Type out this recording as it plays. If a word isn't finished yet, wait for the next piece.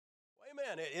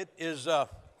Amen.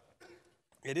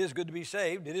 It is good to be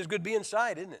saved. It is good to be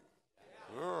inside, isn't it?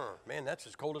 Man, that's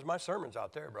as cold as my sermons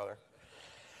out there, brother.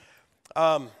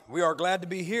 We are glad to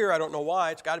be here. I don't know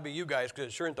why. It's got to be you guys because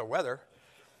it sure isn't the weather.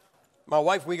 My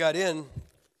wife, we got in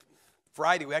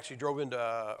Friday. We actually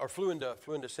flew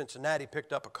into Cincinnati,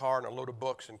 picked up a car and a load of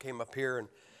books, and came up here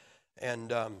and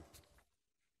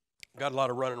got a lot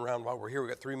of running around while we're here. We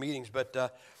got 3 meetings,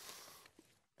 but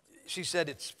she said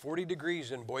it's 40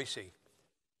 degrees in Boise.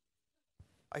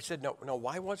 I said, no,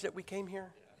 why was it we came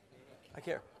here? I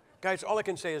can't. Guys, all I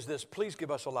can say is this. Please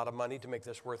give us a lot of money to make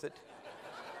this worth it.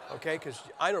 Okay, because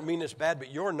I don't mean this bad,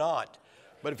 but you're not.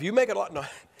 But if you make it a lot, no.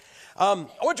 I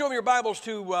want you to open your Bibles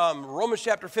to Romans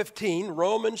chapter 15.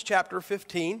 Romans chapter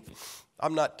 15.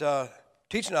 I'm not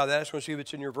teaching out of that. I just want to see if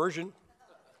it's in your version.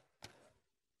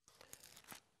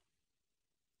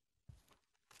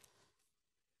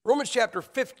 Romans chapter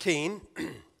 15.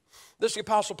 This is the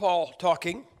Apostle Paul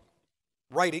talking,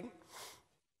 writing.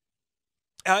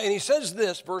 And he says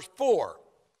this, verse 4.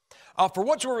 For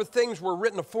whatsoever things were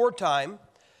written aforetime,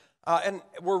 and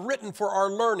were written for our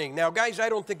learning. Now, guys, I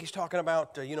don't think he's talking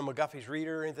about, McGuffey's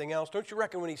Reader or anything else. Don't you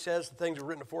reckon when he says the things were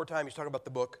written aforetime, he's talking about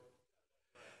the book?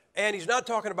 And he's not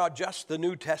talking about just the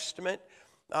New Testament.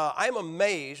 I'm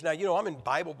amazed. Now, I'm in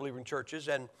Bible-believing churches,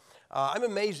 and I'm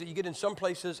amazed that you get in some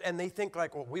places and they think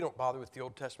like, well, we don't bother with the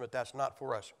Old Testament. That's not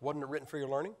for us. Wasn't it written for your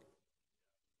learning?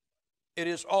 It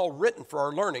is all written for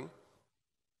our learning.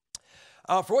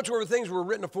 For whatsoever things were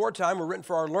written aforetime were written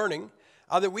for our learning,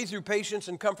 that we through patience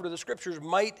and comfort of the Scriptures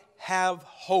might have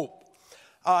hope.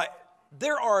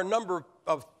 There are a number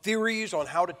of theories on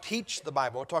how to teach the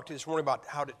Bible. I'll talk to you this morning about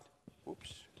how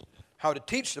to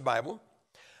teach the Bible.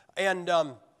 And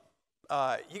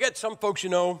you got some folks,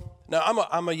 now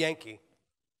I'm a Yankee.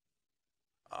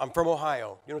 I'm from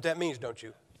Ohio. You know what that means, don't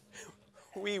you?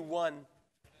 We won.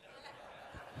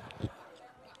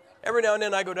 Every now and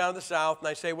then I go down to the South and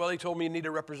I say, well, he told me you need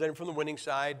a representative from the winning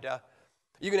side.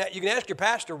 You can ask your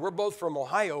pastor. We're both from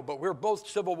Ohio, but we're both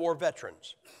Civil War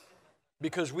veterans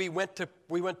because we went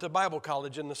to Bible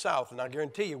college in the South, and I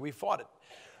guarantee you we fought it.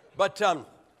 But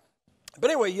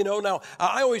anyway, now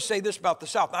I always say this about the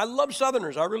South. I love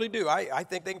Southerners, I really do. I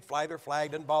think they can fly their flag,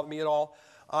 doesn't bother me at all,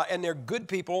 and they're good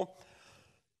people.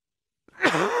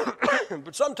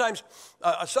 But sometimes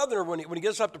a Southerner, when he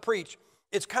gets up to preach,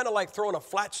 it's kind of like throwing a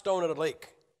flat stone at a lake.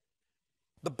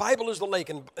 The Bible is the lake,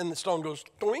 and the stone goes,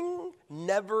 doing,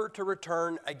 never to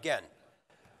return again.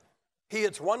 He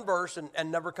hits one verse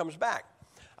and never comes back.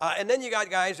 And then you got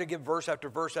guys that give verse after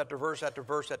verse after verse after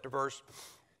verse after verse.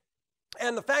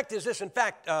 And the fact is this, in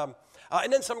fact, and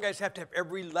then some guys have to have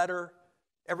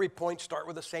every point start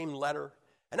with the same letter.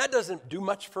 And that doesn't do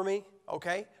much for me,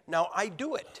 okay? Now, I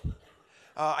do it.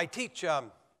 I teach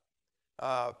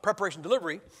preparation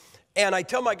delivery, and I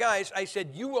tell my guys, I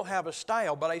said, you will have a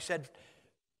style, but I said,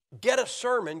 get a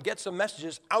sermon, get some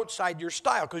messages outside your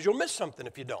style, because you'll miss something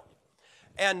if you don't.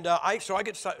 And so I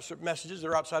get messages that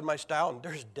are outside my style, and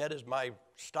they're as dead as my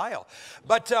style.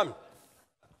 But I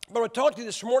want to talk to you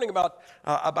this morning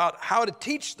about how to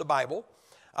teach the Bible.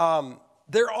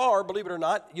 There are, believe it or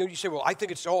not, you say, well, I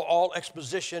think it's all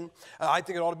exposition. I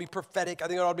think it ought to be prophetic. I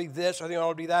think it ought to be this. I think it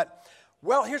ought to be that.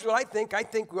 Well, here's what I think. I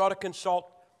think we ought to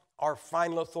consult our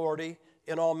final authority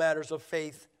in all matters of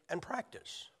faith and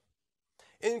practice,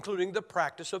 including the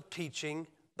practice of teaching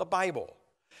the Bible.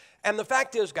 And the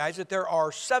fact is, guys, that there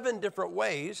are 7 different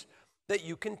ways that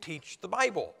you can teach the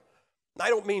Bible. I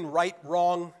don't mean right,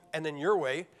 wrong, and then your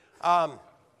way. I'm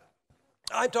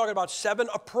talking about 7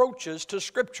 approaches to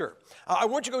Scripture. I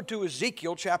want you to go to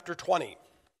Ezekiel chapter 20.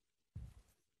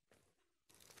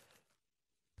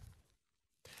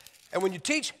 And when you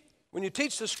teach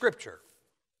the Scripture,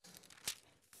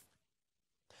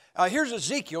 here's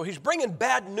Ezekiel. He's bringing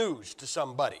bad news to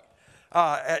somebody.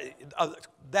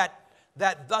 That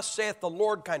thus saith the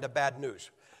Lord kind of bad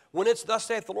news. When it's thus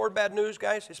saith the Lord bad news,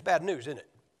 guys, it's bad news, isn't it?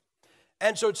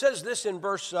 And so it says this in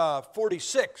verse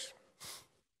 46.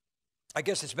 I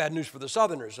guess it's bad news for the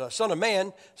Southerners. Son of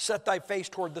man, set thy face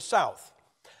toward the south,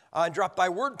 and drop thy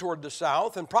word toward the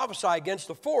south, and prophesy against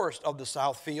the forest of the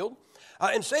south field,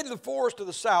 and say to the forest of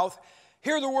the south,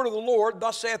 hear the word of the Lord,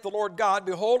 thus saith the Lord God,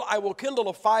 behold, I will kindle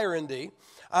a fire in thee,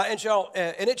 and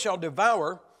it shall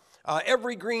devour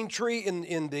every green tree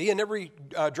in thee, and every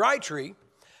dry tree.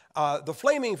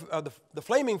 The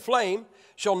flaming flame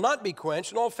shall not be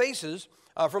quenched, and all faces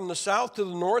from the south to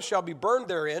the north shall be burned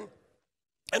therein,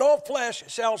 and all flesh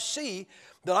shall see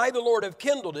that I, the Lord, have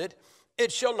kindled it.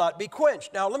 It shall not be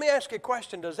quenched. Now, let me ask you a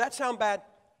question. Does that sound bad?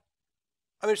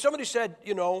 Somebody said,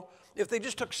 if they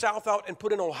just took south out and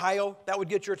put in Ohio, that would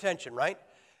get your attention, right?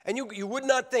 And you would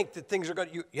not think that things are going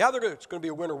to, yeah, it's going to be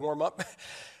a winter warm-up.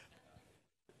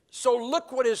 So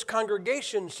look what his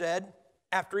congregation said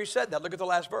after he said that. Look at the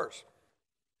last verse.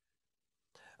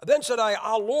 Then said I,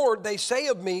 Ah, Lord, they say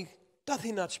of me, doth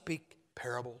he not speak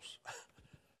parables?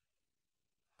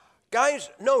 Guys,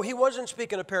 no, he wasn't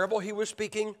speaking a parable. He was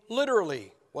speaking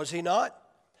literally, was he not?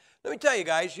 Let me tell you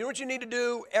guys, you know what you need to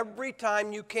do? Every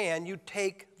time you can, you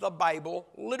take the Bible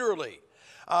literally.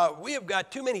 We have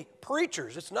got too many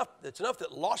preachers. It's enough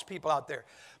that lost people out there.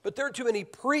 But there are too many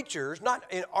preachers, not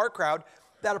in our crowd,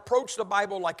 that approach the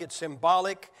Bible like it's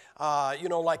symbolic,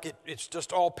 like it's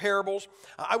just all parables.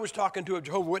 I was talking to a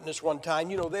Jehovah's Witness one time.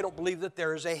 You know, they don't believe that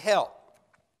there is a hell.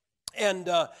 And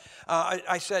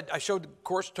I showed the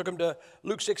course, took him to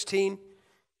Luke 16,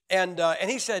 and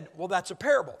he said, well, that's a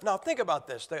parable. Now, think about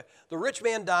this. The rich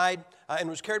man died and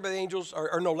was carried by the angels,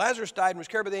 Lazarus died and was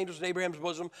carried by the angels in Abraham's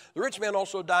bosom. The rich man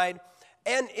also died.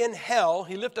 And in hell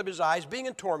he lifted up his eyes, being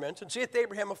in torment, and seeth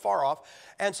Abraham afar off,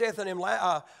 and saith unto him,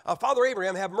 Father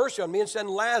Abraham, have mercy on me, and send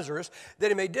Lazarus, that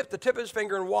he may dip the tip of his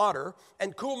finger in water,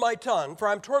 and cool my tongue, for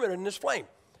I am tormented in this flame.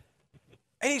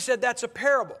 And he said, that's a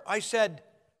parable. I said,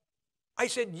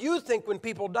 you think when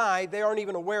people die, they aren't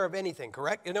even aware of anything,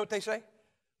 correct? You know what they say?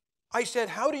 I said,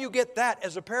 how do you get that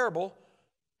as a parable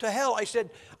to hell? I said,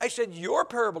 your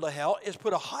parable to hell is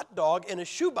put a hot dog in a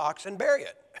shoebox and bury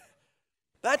it.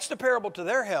 That's the parable to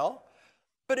their hell,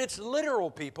 but it's literal,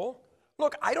 people.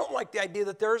 Look, I don't like the idea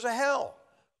that there is a hell,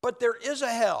 but there is a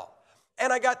hell.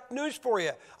 And I got news for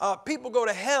you. People go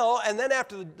to hell, and then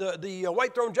after the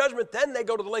white throne judgment, then they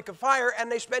go to the lake of fire,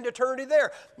 and they spend eternity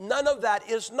there. None of that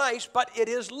is nice, but it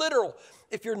is literal.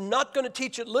 If you're not going to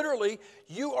teach it literally,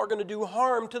 you are going to do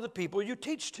harm to the people you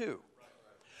teach to.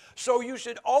 So you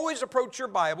should always approach your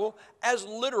Bible as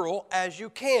literal as you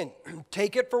can.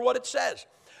 Take it for what it says.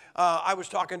 I was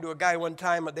talking to a guy one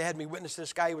time. They had me witness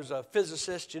this guy. He was a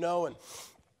physicist, you know,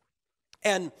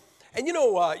 and you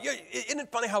know, isn't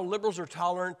it funny how liberals are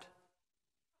tolerant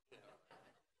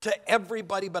to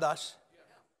everybody but us?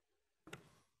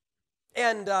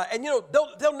 And you know,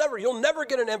 you'll never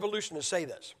get an evolutionist to say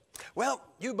this. Well,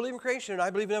 you believe in creation and I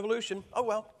believe in evolution. Oh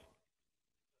well.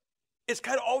 It's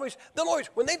kind of always,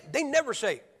 when they never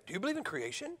say, do you believe in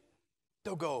creation?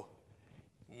 They'll go,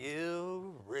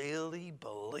 you really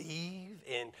believe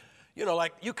in, you know,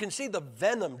 like you can see the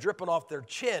venom dripping off their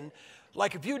chin,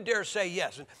 like if you dare say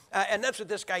yes. And that's what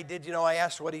this guy did. You know, I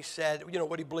asked what he said, you know,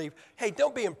 what he believed. Hey,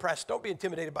 don't be impressed. Don't be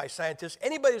intimidated by scientists.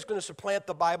 Anybody who's going to supplant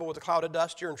the Bible with a cloud of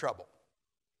dust, you're in trouble.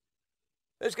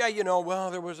 This guy, you know,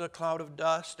 well, there was a cloud of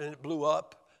dust and it blew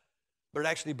up, but it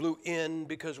actually blew in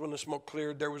because when the smoke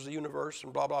cleared, there was the universe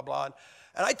and blah, blah, blah.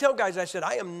 And I tell guys, I said,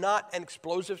 I am not an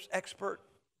explosives expert.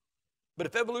 But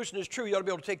if evolution is true, you ought to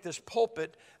be able to take this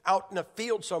pulpit out in a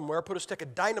field somewhere, put a stick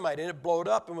of dynamite in it, blow it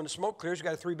up, and when the smoke clears, you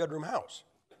got a 3-bedroom house.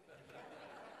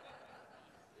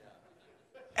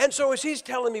 And so as he's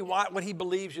telling me what he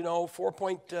believes, you know,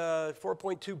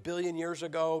 4.2 billion years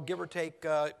ago, give or take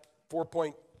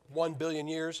 4.1 billion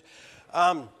years,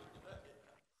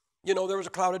 you know, there was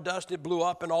a cloud of dust, it blew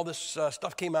up, and all this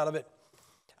stuff came out of it.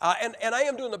 And I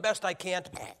am doing the best I can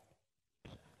to...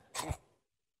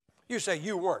 You say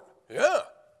you weren't. Yeah,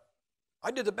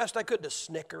 I did the best I could to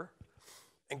snicker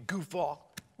and goof off.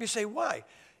 You say, why?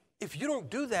 If you don't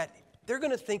do that, they're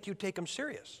going to think you take them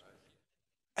serious.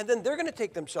 And then they're going to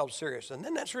take themselves serious, and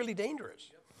then that's really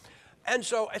dangerous. And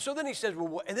so then he said,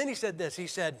 well, and then he said this. He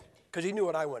said, because he knew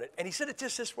what I wanted, and he said it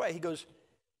just this way. He goes,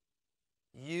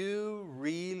 you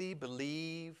really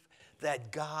believe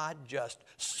that God just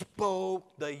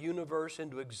spoke the universe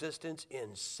into existence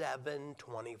in 7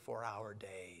 24-hour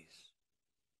days?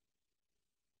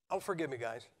 Oh, forgive me,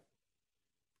 guys.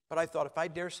 But I thought if I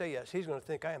dare say yes, he's going to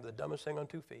think I am the dumbest thing on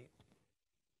 2 feet.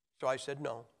 So I said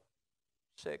no.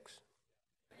 6.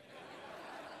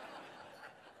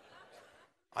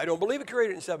 I don't believe he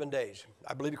created it in 7 days.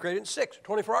 I believe he created it in 6.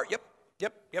 24 hours?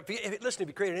 Yep. Listen, if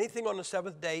he created anything on the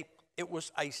 7th day, it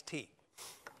was iced tea.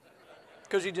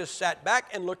 Because he just sat back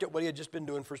and looked at what he had just been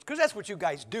doing first. Because that's what you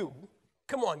guys do.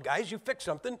 Come on, guys, you fix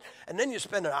something, and then you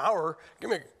spend an hour, give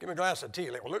me a glass of tea.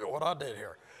 Like, well, look at what I did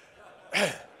here.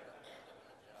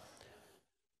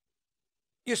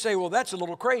 You say, well, that's a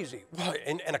little crazy.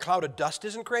 And a cloud of dust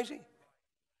isn't crazy?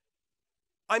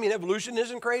 I mean, evolution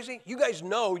isn't crazy? You guys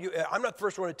know, I'm not the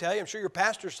first one to tell you. I'm sure your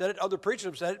pastor said it. Other preachers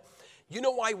have said it. You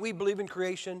know why we believe in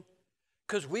creation?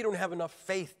 Because we don't have enough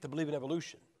faith to believe in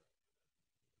evolution.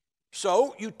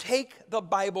 So you take the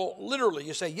Bible literally.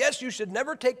 You say, yes, you should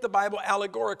never take the Bible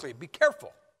allegorically. Be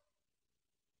careful.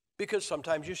 Because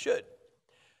sometimes you should.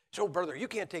 So, brother, you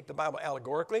can't take the Bible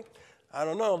allegorically. I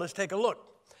don't know. Let's take a look.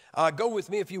 Go with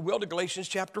me, if you will, to Galatians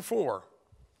chapter 4.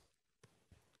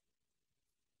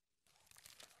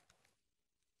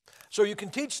 So you can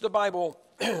teach the Bible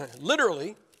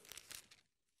literally,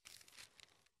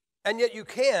 and yet you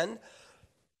can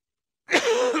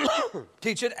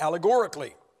teach it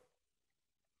allegorically.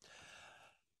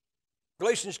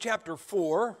 Galatians chapter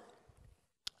 4,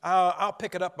 I'll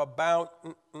pick it up about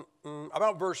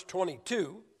verse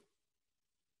 22.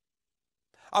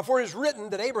 For it is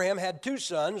written that Abraham had two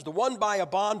sons, the one by a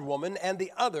bondwoman and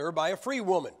the other by a free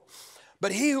woman.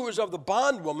 But he who was of the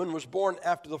bondwoman was born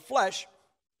after the flesh,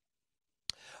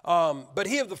 but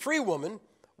he of the free woman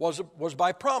was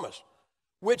by promise.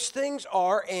 Which things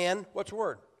are and, what's the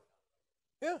word?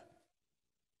 Yeah.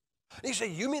 And you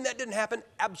say, you mean that didn't happen?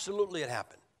 Absolutely it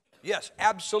happened. Yes,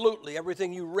 absolutely.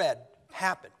 Everything you read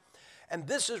happened. And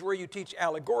this is where you teach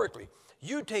allegorically.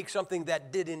 You take something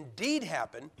that did indeed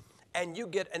happen and you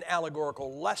get an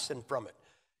allegorical lesson from it.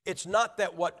 It's not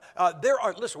that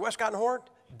listen, Westcott and Hort,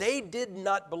 they did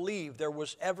not believe there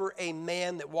was ever a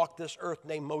man that walked this earth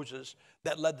named Moses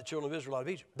that led the children of Israel out of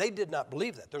Egypt. They did not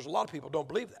believe that. There's a lot of people who don't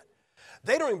believe that.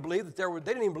 They don't even believe that they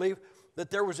didn't even believe that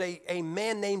there was a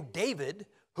man named David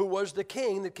who was the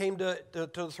king that came to the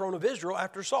throne of Israel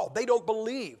after Saul. They don't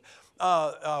believe.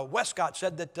 Westcott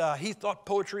said that he thought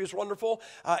poetry is wonderful.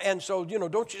 And so,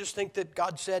 don't you just think that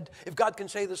God said, if God can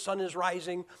say the sun is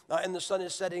rising and the sun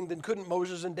is setting, then couldn't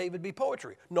Moses and David be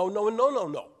poetry? No, no, and no, no,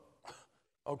 no.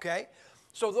 Okay?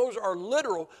 So those are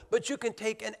literal, but you can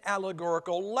take an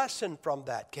allegorical lesson from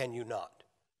that, can you not?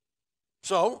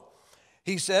 So,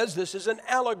 he says this is an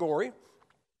allegory.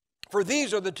 For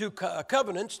these are the two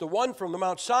covenants, the one from the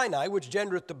Mount Sinai, which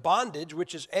gendereth the bondage,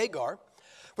 which is Agar.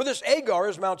 For this Agar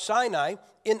is Mount Sinai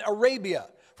in Arabia.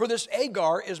 For this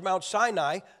Agar is Mount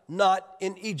Sinai, not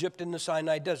in Egypt in the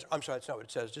Sinai desert. I'm sorry, that's not what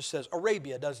it says. It just says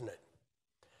Arabia, doesn't it?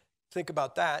 Think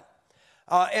about that.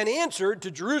 And answered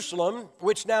to Jerusalem,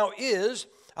 which now is,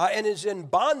 and is in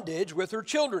bondage with her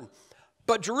children.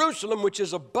 But Jerusalem, which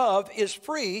is above, is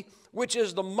free, which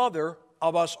is the mother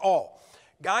of us all.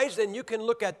 Guys, then you can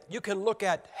look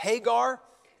at Hagar,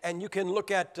 and you can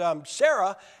look at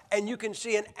Sarah, and you can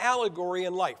see an allegory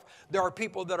in life. There are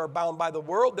people that are bound by the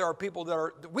world. There are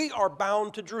people we are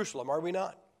bound to Jerusalem, are we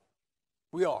not?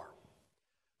 We are.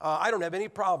 I don't have any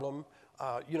problem,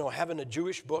 having a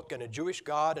Jewish book and a Jewish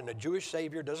God and a Jewish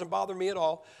Savior. It doesn't bother me at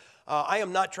all. I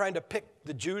am not trying to pick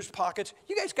the Jews' pockets.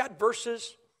 You guys got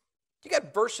verses? You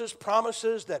got verses,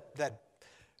 promises that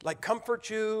like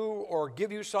comfort you or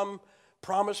give you some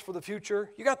promise for the future?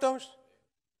 You got those?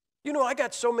 I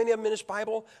got so many of them in this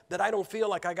Bible that I don't feel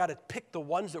like I got to pick the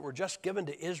ones that were just given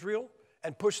to Israel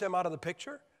and push them out of the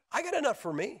picture. I got enough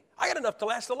for me. I got enough to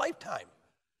last a lifetime.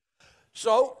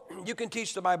 So you can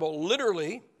teach the Bible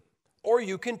literally, or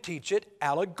you can teach it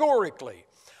allegorically.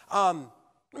 Let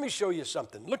me show you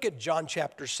something. Look at John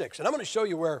chapter 6. And I'm going to show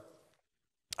you where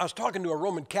I was talking to a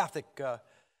Roman Catholic.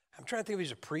 I'm trying to think if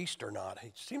he's a priest or not.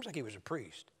 It seems like he was a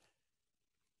priest.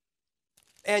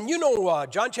 And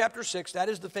John chapter 6, that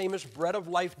is the famous Bread of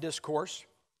Life discourse.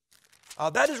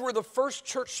 That is where the first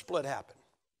church split happened.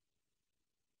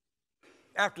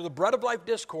 After the Bread of Life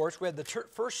discourse, we had the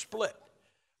first split.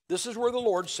 This is where the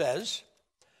Lord says,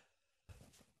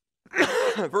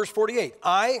 verse 48,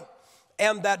 I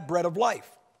am that bread of life.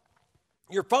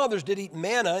 Your fathers did eat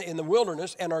manna in the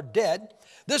wilderness and are dead.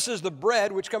 This is the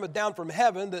bread which cometh down from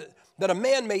heaven, that a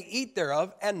man may eat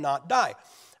thereof and not die.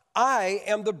 I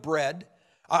am the bread.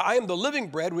 I am the living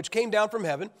bread which came down from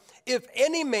heaven. If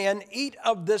any man eat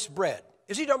of this bread.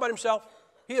 Is he talking about himself?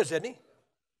 He is, isn't he?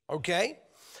 Okay.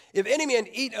 If any man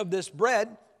eat of this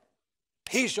bread,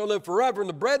 he shall live forever. And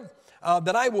the bread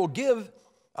that I will give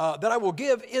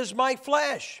is my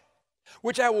flesh,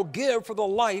 which I will give for the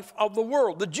life of the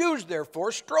world. The Jews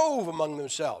therefore strove among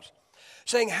themselves,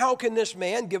 saying, how can this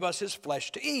man give us his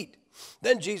flesh to eat?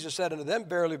 Then Jesus said unto them,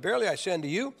 verily, verily, I say unto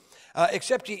you,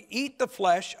 except ye eat the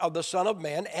flesh of the Son of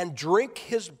Man and drink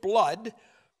his blood,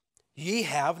 ye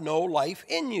have no life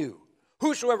in you.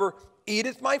 Whosoever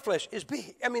eateth my flesh is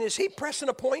he pressing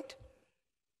a point?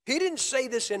 He didn't say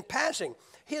this in passing.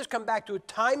 He has come back to it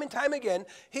time and time again.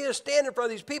 He is standing in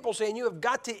front of these people saying, you have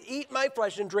got to eat my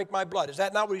flesh and drink my blood. Is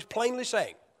that not what he's plainly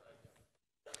saying?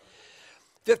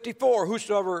 54,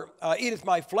 whosoever eateth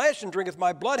my flesh and drinketh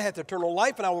my blood hath eternal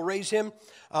life, and I will raise him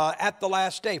at the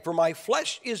last day. For my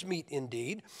flesh is meat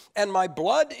indeed, and my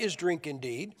blood is drink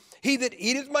indeed. He that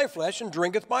eateth my flesh and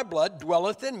drinketh my blood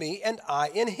dwelleth in me, and I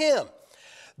in him.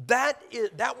 That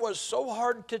was so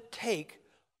hard to take.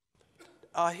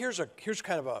 Here's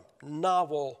kind of a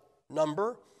novel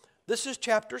number. This is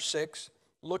chapter 6.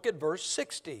 Look at verse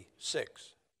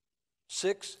 66.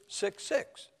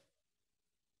 666.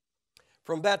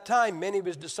 From that time, many of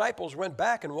his disciples went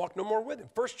back and walked no more with him.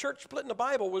 First church split in the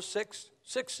Bible was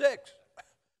 666.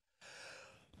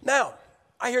 Now,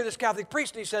 I hear this Catholic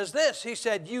priest, and he says this. He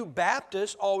said, you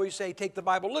Baptists always say take the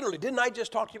Bible literally. Didn't I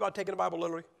just talk to you about taking the Bible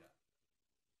literally?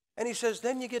 And he says,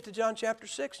 then you get to John chapter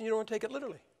 6, and you don't want to take it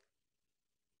literally.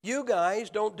 You guys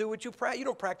don't do what you practice. You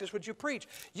don't practice what you preach.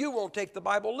 You won't take the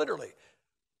Bible literally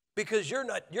because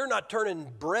you're not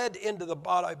turning bread into the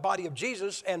body of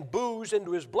Jesus and booze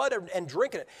into his blood and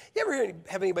drinking it. You ever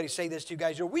have anybody say this to you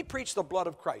guys? You know, we preach the blood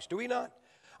of Christ, do we not?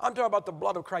 I'm talking about the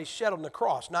blood of Christ shed on the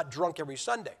cross, not drunk every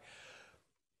Sunday.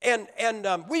 And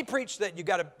we preach that you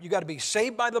got to be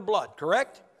saved by the blood,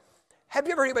 correct? Have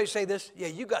you ever heard anybody say this? Yeah,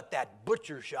 you got that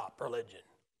butcher shop religion.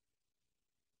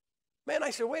 Man, I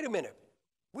said, wait a minute.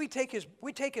 We take his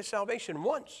salvation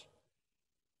once.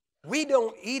 We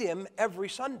don't eat him every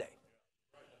Sunday.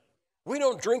 We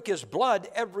don't drink his blood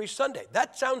every Sunday.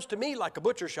 That sounds to me like a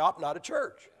butcher shop, not a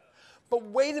church. But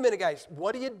wait a minute, guys.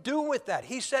 What do you do with that?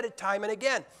 He said it time and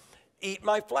again. Eat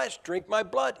my flesh, drink my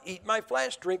blood. Eat my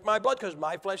flesh, drink my blood, because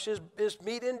my flesh is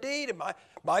meat indeed, and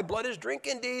my blood is drink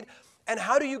indeed. And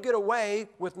how do you get away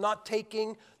with not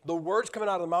taking the words coming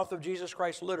out of the mouth of Jesus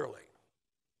Christ literally?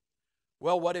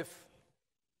 Well, what if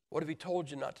he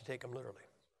told you not to take them literally?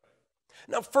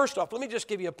 Now, first off, let me just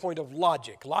give you a point of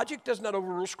logic. Logic does not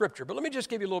overrule Scripture, but let me just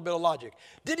give you a little bit of logic.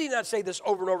 Did he not say this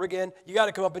over and over again? You got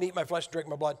to come up and eat my flesh and drink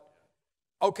my blood.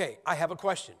 Okay, I have a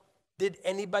question. Did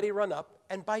anybody run up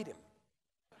and bite him?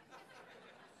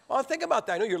 Well, think about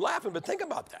that. I know you're laughing, but think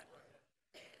about that.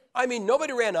 I mean,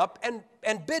 nobody ran up and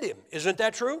bit him. Isn't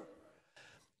that true?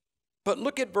 But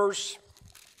look at verse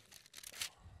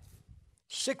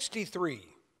 63.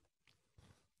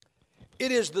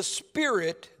 It is the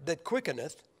Spirit that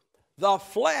quickeneth, the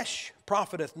flesh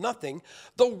profiteth nothing.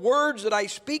 The words that I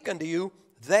speak unto you,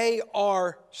 they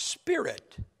are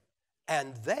spirit,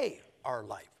 and they are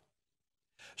life.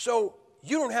 So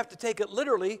you don't have to take it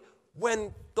literally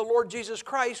when the Lord Jesus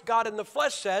Christ, God in the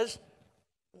flesh, says,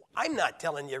 I'm not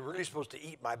telling you you're really supposed to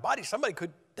eat my body.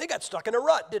 They got stuck in a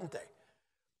rut, didn't they?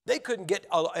 They couldn't get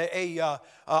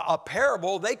a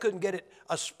parable. They couldn't get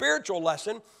a spiritual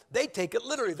lesson. They take it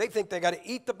literally. They think they got to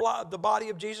eat the body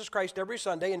of Jesus Christ every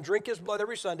Sunday and drink his blood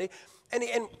every Sunday. And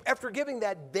after giving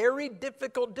that very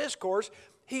difficult discourse,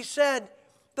 he said,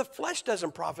 the flesh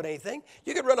doesn't profit anything.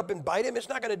 You could run up and bite him. It's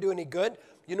not going to do any good.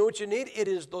 You know what you need? It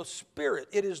is the Spirit.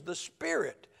 It is the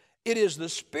Spirit. It is the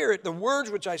Spirit. The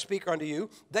words which I speak unto you,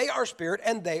 they are spirit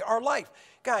and they are life.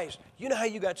 Guys, you know how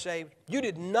you got saved? You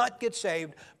did not get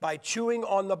saved by chewing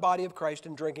on the body of Christ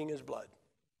and drinking his blood.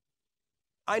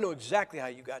 I know exactly how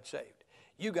you got saved.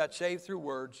 You got saved through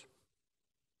words.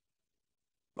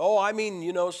 Oh, I mean,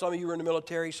 you know, some of you were in the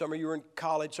military, some of you were in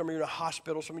college, some of you were in a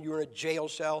hospital, some of you were in a jail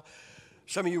cell,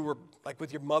 some of you were like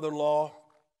with your mother-in-law.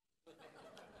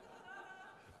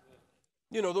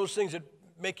 You know, those things that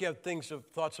make you have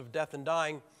thoughts of death and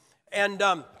dying. And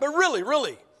but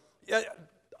really,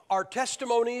 our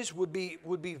testimonies would be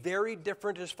very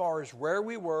different as far as where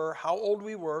we were, how old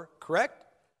we were, correct?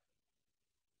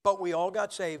 But we all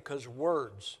got saved because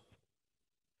words.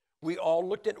 We all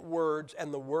looked at words,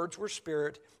 and the words were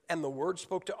spirit, and the words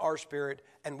spoke to our spirit,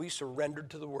 and we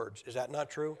surrendered to the words. Is that not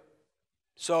true?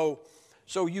 So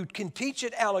you can teach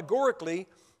it allegorically,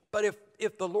 but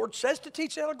if the Lord says to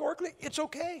teach allegorically, it's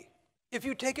okay. If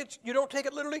you don't take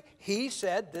it literally, he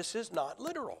said this is not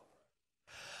literal.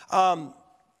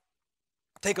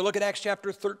 Take a look at Acts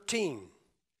chapter 13.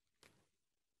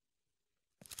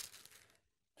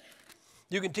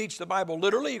 You can teach the Bible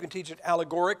literally. You can teach it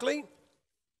allegorically.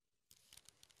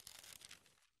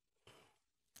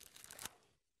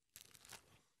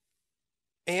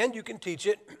 And you can teach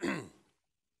it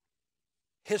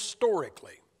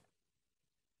historically.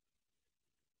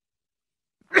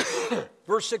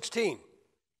 Verse 16.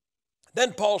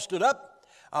 Then Paul stood up,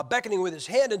 beckoning with his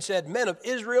hand, and said, Men of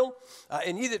Israel,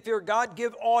 and ye that fear God,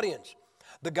 give audience.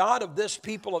 The God of this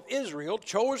people of Israel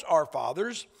chose our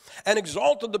fathers and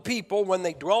exalted the people when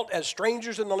they dwelt as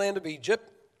strangers in the land of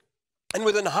Egypt, and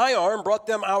with an high arm brought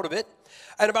them out of it.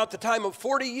 And about the time of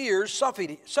 40 years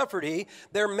suffered he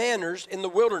their manners in the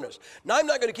wilderness. Now, I'm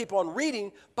not going to keep on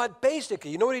reading, but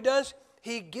basically, you know what he does?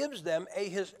 He gives them a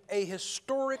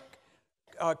historic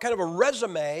kind of a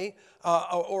resume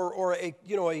or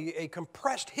a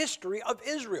compressed history of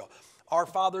Israel. Our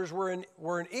fathers were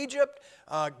in Egypt.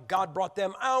 God brought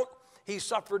them out. He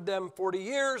suffered them 40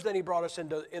 years. Then he brought us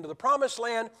into the promised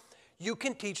land. You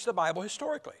can teach the Bible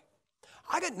historically.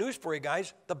 I got news for you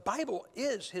guys. The Bible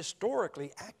is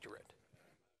historically accurate.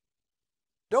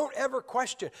 Don't ever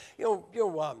question.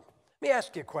 Let me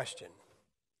ask you a question.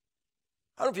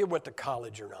 I don't know if you went to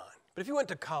college or not. But if you went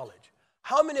to college,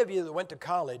 how many of you that went to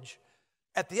college,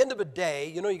 at the end of a day,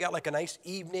 you know, you got like a nice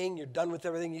evening, you're done with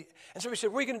everything, and somebody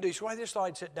said, what are you going to do? So I just thought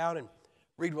I'd sit down and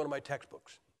read one of my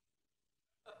textbooks.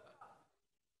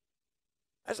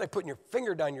 That's like putting your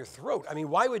finger down your throat. I mean,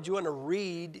 why would you want to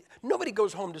read? Nobody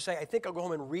goes home to say, I think I'll go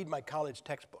home and read my college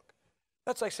textbook.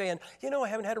 That's like saying, you know, I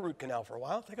haven't had a root canal for a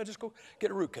while. I think I'll just go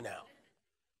get a root canal.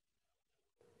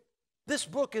 This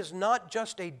book is not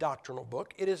just a doctrinal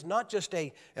book. It is not just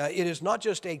a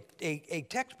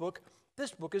textbook.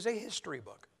 This book is a history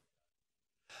book.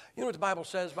 You know what the Bible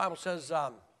says? The Bible says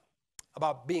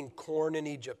about being corn in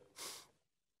Egypt.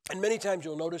 And many times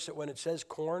you'll notice that when it says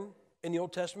corn in the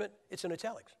Old Testament, it's in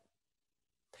italics.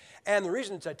 And the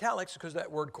reason it's italics is because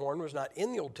that word corn was not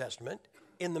in the Old Testament,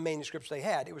 in the manuscripts they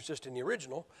had. It was just in the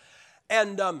original.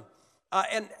 And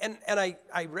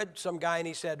I read some guy and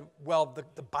he said, well,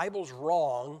 the Bible's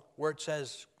wrong where it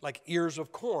says like ears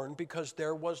of corn because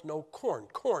there was no corn.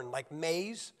 Corn, like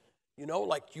maize, you know,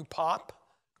 like you pop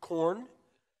corn,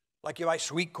 like you buy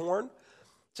sweet corn. It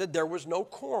said there was no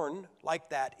corn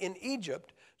like that in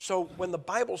Egypt. So when the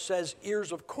Bible says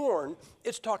ears of corn,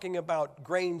 it's talking about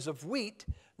grains of wheat,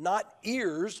 not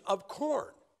ears of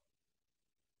corn.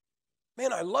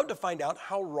 Man, I love to find out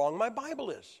how wrong my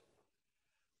Bible is.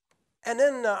 And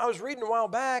then I was reading a while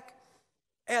back,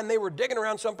 and they were digging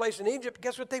around someplace in Egypt.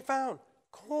 Guess what they found?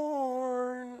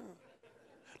 Corn.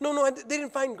 No, they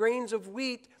didn't find grains of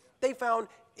wheat. They found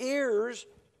ears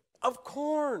of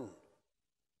corn.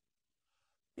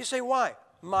 You say, why?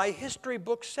 My history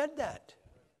book said that.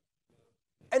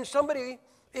 And somebody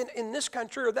in this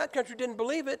country or that country didn't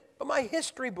believe it, but my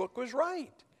history book was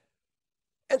right.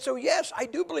 And so, yes, I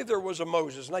do believe there was a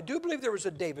Moses, and I do believe there was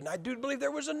a David, and I do believe there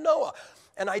was a Noah.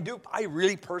 And I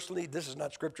really personally, this is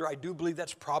not scripture, I do believe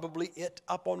that's probably it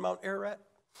up on Mount Ararat.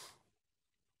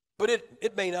 But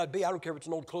it may not be. I don't care if it's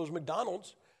an old closed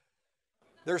McDonald's.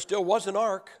 There still was an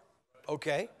ark,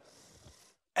 okay?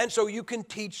 And so you can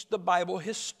teach the Bible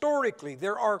historically.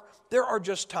 There are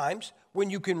just times when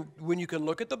you can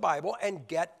look at the Bible and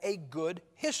get a good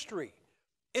history.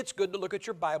 It's good to look at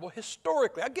your Bible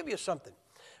historically. I'll give you something.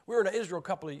 We were in Israel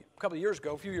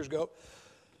a few years ago.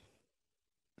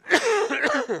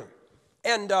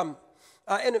 And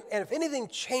if anything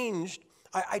changed,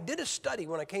 I did a study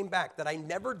when I came back that I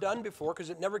never done before because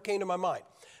it never came to my mind.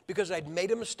 Because I'd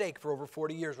made a mistake for over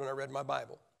 40 years when I read my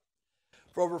Bible.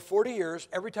 For over 40 years,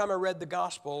 every time I read the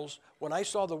Gospels, when I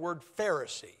saw the word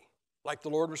Pharisee, like the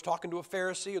Lord was talking to a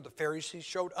Pharisee or the Pharisees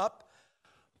showed up,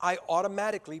 I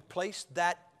automatically placed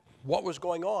that, what was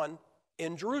going on,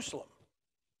 in Jerusalem.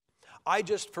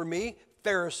 For me,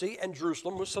 Pharisee and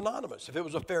Jerusalem was synonymous. If it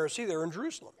was a Pharisee, they were in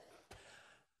Jerusalem.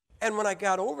 And when I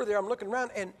got over there, I'm looking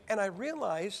around, and I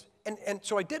realized, and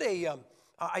so I did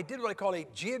what I call a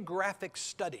geographic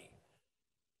study,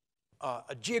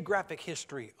 a geographic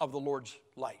history of the Lord's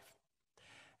life.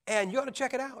 And you ought to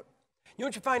check it out. You know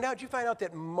what you find out? You find out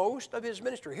that most of his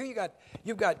ministry, here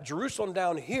you've got Jerusalem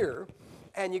down here,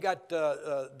 and you got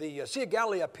the Sea of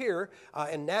Galilee up here,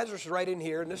 and Nazareth is right in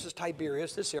here, and this is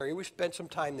Tiberias, this area. We spent some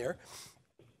time there.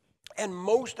 And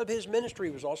most of his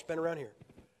ministry was all spent around here.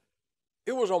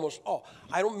 It was almost all.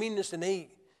 I don't mean this in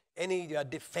any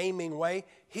defaming way.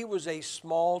 He was a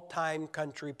small-time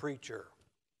country preacher.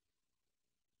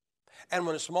 And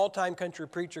when a small-time country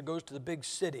preacher goes to the big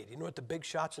city, do you know what the big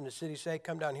shots in the city say?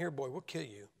 Come down here, boy, we'll kill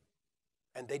you.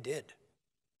 And they did.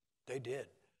 They did.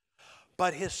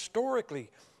 But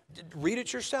historically, read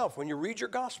it yourself. When you read your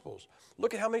Gospels,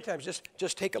 look at how many times.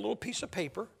 Just take a little piece of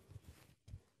paper.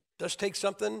 Just take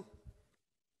something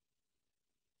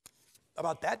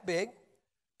about that big.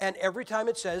 And every time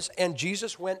it says, and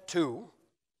Jesus went to,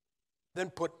 then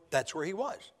put, that's where he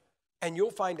was. And you'll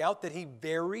find out that he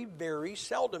very, very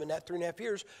seldom in that 3.5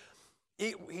 years,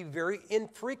 he very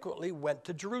infrequently went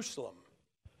to Jerusalem.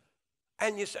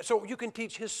 And so you can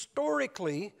teach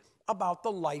historically about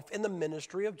the life and the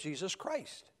ministry of Jesus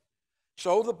Christ.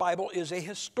 So the Bible is a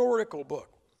historical book.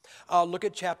 Look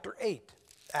at chapter 8,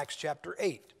 Acts chapter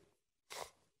 8.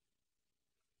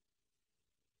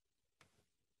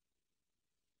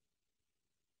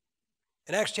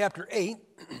 In Acts chapter 8,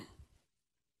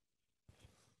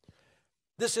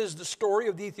 this is the story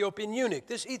of the Ethiopian eunuch.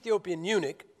 This Ethiopian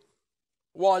eunuch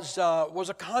was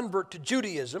a convert to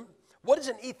Judaism. What is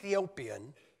an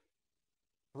Ethiopian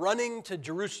running to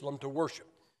Jerusalem to worship?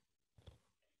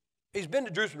 He's been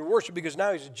to Jerusalem to worship because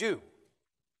now he's a Jew.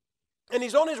 And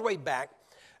he's on his way back,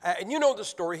 and you know the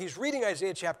story. He's reading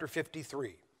Isaiah chapter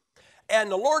 53. And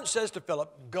the Lord says to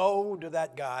Philip, go to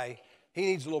that guy. He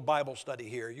needs a little Bible study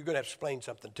here. You're going to have to explain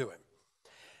something to him.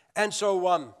 And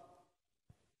so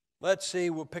Let's see,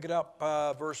 we'll pick it up,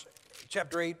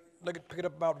 chapter 8, pick it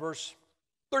up about verse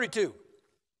 32.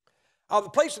 The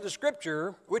place of the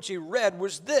scripture which he read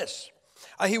was this.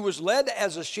 He was led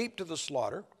as a sheep to the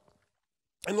slaughter,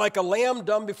 and like a lamb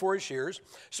dumb before his shears,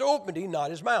 so opened he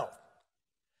not his mouth.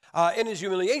 In his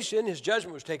humiliation, his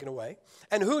judgment was taken away.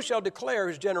 And who shall declare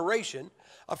his generation?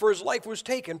 For his life was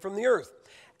taken from the earth.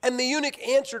 And the eunuch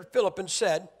answered Philip and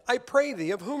said, I pray thee,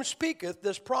 of whom speaketh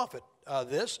this prophet?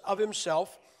 This, of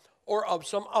himself or of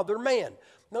some other man?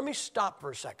 Let me stop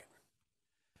for a second.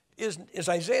 Is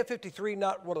Isaiah 53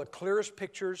 not one of the clearest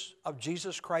pictures of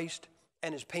Jesus Christ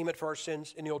and his payment for our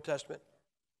sins in the Old Testament?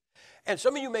 And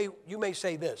some of you may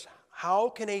say this, how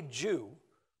can a Jew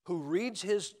who reads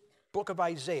his book of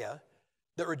Isaiah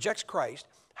that rejects Christ,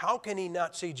 how can he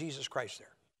not see Jesus Christ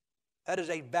there? That is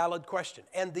a valid question.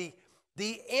 And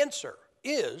the answer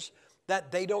is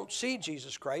that they don't see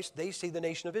Jesus Christ, they see the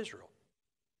nation of Israel.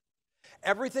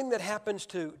 Everything that happens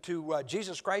to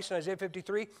Jesus Christ in Isaiah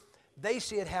 53, they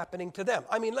see it happening to them.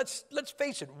 I mean, let's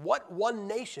face it, what one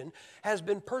nation has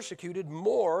been persecuted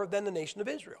more than the nation of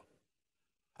Israel?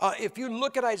 If you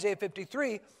look at Isaiah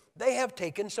 53, they have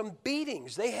taken some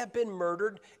beatings. They have been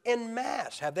murdered en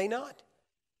masse, have they not?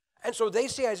 And so they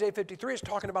see Isaiah 53 as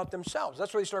talking about themselves.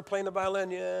 That's why they start playing the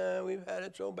violin. Yeah, we've had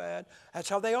it so bad. That's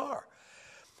how they are.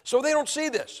 So they don't see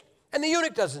this. And the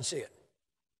eunuch doesn't see it.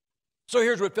 So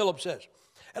here's what Philip says.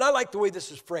 And I like the way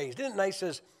this is phrased. Isn't it nice? It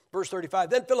says, verse 35,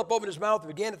 then Philip opened his mouth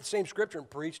and began at the same scripture and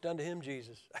preached unto him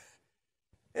Jesus.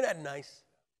 Isn't that nice?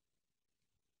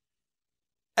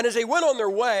 And as they went on their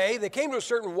way, they came to a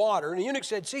certain water, and the eunuch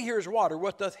said, see, here is water.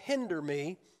 What doth hinder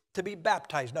me to be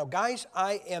baptized? Now, guys,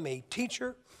 I am a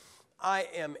teacher. I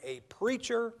am a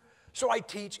preacher. So I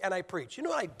teach and I preach. You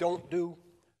know what I don't do?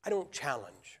 I don't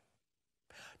challenge.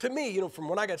 To me, from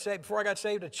when I got saved, before I got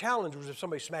saved, a challenge was if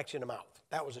somebody smacks you in the mouth.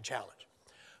 That was a challenge.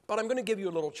 But I'm going to give you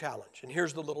a little challenge, and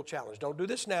here's the little challenge. Don't do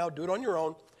this now. Do it on your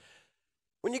own.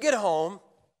 When you get home,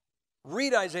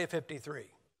 read Isaiah 53.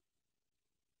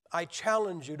 I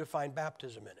challenge you to find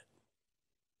baptism in it.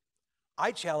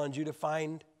 I challenge you to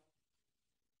find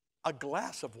a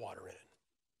glass of water in it.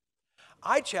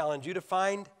 I challenge you to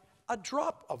find a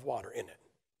drop of water in it.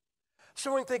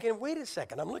 So I'm thinking, wait a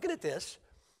second, I'm looking at this,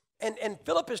 and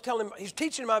Philip is telling him, he's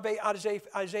teaching him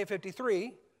Isaiah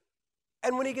 53,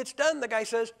 and when he gets done, the guy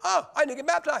says, oh, I need to get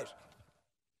baptized.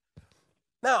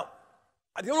 Now,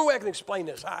 the only way I can explain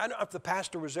this, I don't know if the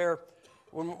pastor was there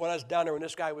when I was down there when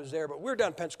this guy was there, but we were down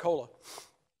in Pensacola.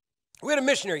 We had a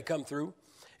missionary come through.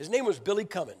 His name was Billy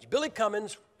Cummins. Billy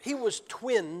Cummins, he was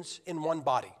twins in one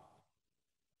body.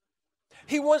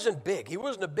 He wasn't big. He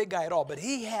wasn't a big guy at all, but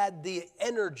he had the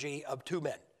energy of two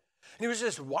men. And he was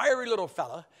this wiry little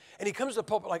fella, and he comes to the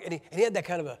pulpit, and he had that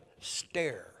kind of a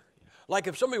stare. Like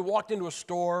if somebody walked into a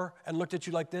store and looked at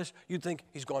you like this, you'd think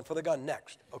he's going for the gun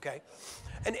next, okay?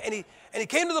 And he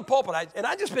came to the pulpit, and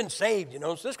I'd just been saved,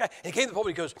 So this guy, and he came to the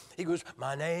pulpit, he goes,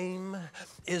 my name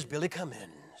is Billy Cummins,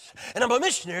 and I'm a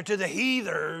missionary to the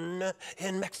heathen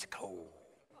in Mexico.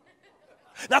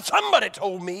 Now somebody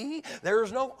told me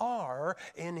there's no R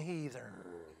in heathen.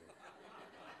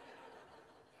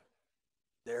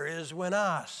 There is when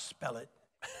I spell it.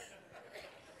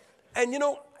 And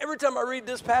every time I read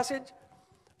this passage,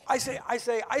 I say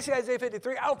Isaiah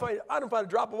 53, I don't find a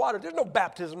drop of water. There's no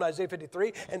baptism in Isaiah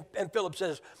 53. And Philip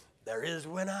says, there is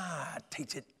when I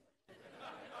teach it.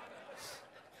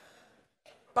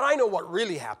 But I know what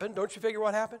really happened. Don't you figure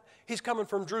what happened? He's coming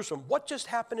from Jerusalem. What just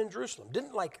happened in Jerusalem?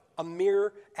 Didn't a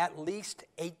mere at least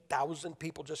 8,000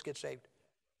 people just get saved?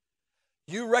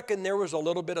 You reckon there was a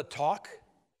little bit of talk?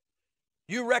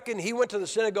 You reckon he went to the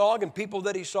synagogue and people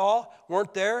that he saw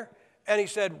weren't there? And he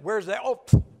said, where's that? Oh,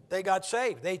 they got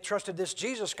saved. They trusted this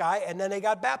Jesus guy, and then they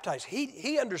got baptized.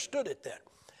 He understood it then.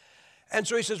 And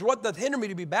so he says, what doth hinder me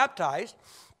to be baptized?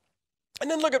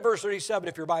 And then look at verse 37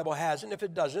 if your Bible has it, and if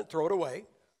it doesn't, throw it away.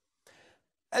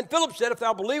 And Philip said, if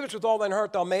thou believest with all thine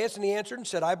heart, thou mayest. And he answered and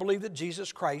said, I believe that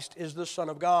Jesus Christ is the Son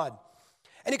of God.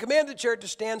 And he commanded the chariot to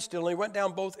stand still, and he went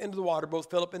down both into the water,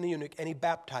 both Philip and the eunuch, and he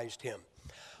baptized him.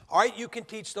 All right, you can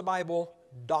teach the Bible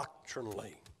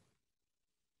doctrinally.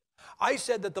 I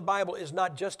said that the Bible is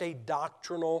not just a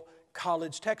doctrinal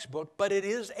college textbook, but it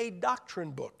is a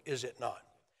doctrine book, is it not?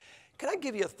 Can I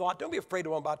give you a thought? Don't be afraid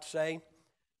of what I'm about to say.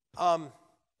 All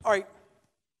right,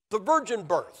 the virgin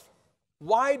birth.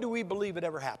 Why do we believe it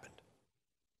ever happened?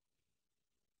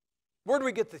 Where do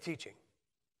we get the teaching?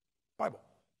 Bible.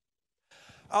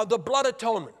 The blood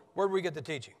atonement. Where do we get the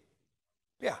teaching?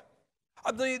 Yeah.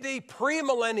 The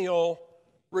premillennial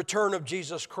return of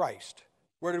Jesus Christ.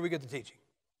 Where did we get the teaching?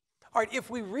 All right, if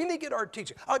we really get our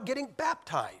teaching, getting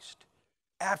baptized.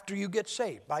 after you get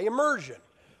saved, by immersion.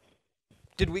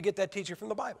 Did we get that teaching from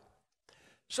the Bible?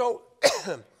 So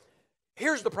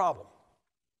here's the problem.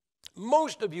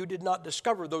 Most of you did not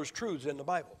discover those truths in the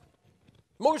Bible.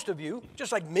 Most of you,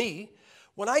 just like me,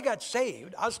 when I got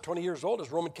saved, I was 20 years old, I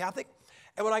was Roman Catholic,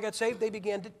 and when I got saved, they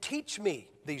began to teach me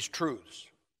these truths,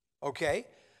 okay?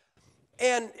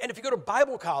 And if you go to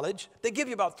Bible college, they give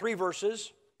you about 3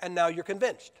 verses, and now you're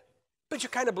convinced. But you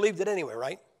kind of believed it anyway,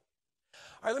 right?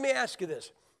 All right, let me ask you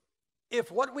this.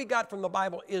 If what we got from the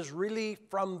Bible is really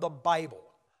from the Bible,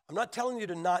 I'm not telling you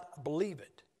to not believe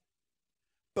it,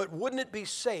 but wouldn't it be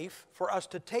safe for us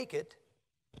to take it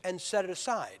and set it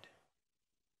aside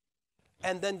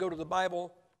and then go to the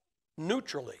Bible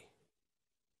neutrally?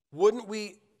 Wouldn't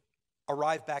we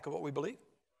arrive back at what we believe?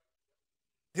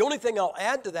 The only thing I'll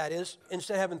add to that is,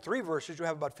 instead of having 3 verses, you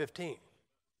have about 15.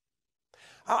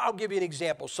 I'll give you an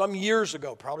example. Some years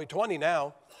ago, probably 20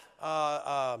 now,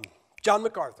 John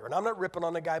MacArthur, and I'm not ripping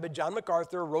on the guy, but John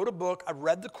MacArthur wrote a book. I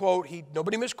read the quote.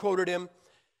 Nobody misquoted him.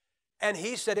 And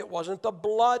he said it wasn't the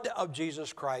blood of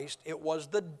Jesus Christ, it was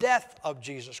the death of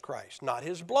Jesus Christ, not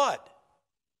his blood.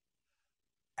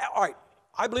 All right,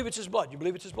 I believe it's his blood. You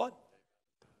believe it's his blood?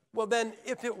 Well, then,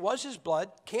 if it was his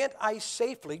blood, can't I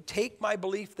safely take my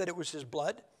belief that it was his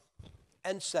blood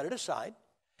and set it aside?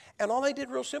 And all I did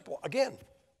real simple, again,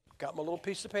 got my little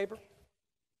piece of paper,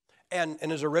 and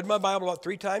as I read my Bible about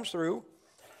 3 times through,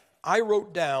 I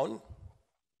wrote down,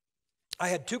 I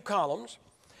had 2 columns,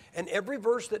 and every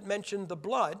verse that mentioned the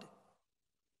blood,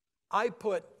 I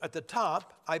put at the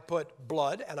top, I put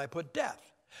blood and I put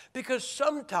death. Because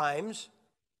sometimes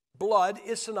blood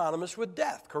is synonymous with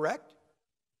death, correct?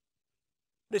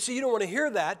 Now, see, you don't want to hear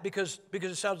that because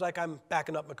it sounds like I'm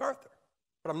backing up MacArthur,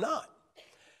 but I'm not.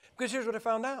 Because here's what I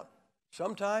found out.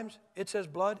 Sometimes it says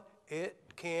blood, it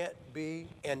can't be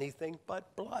anything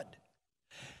but blood.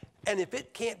 And if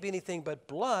it can't be anything but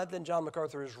blood, then John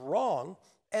MacArthur is wrong,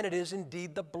 and it is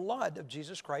indeed the blood of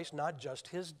Jesus Christ, not just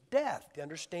his death. Do you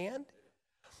understand?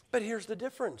 But here's the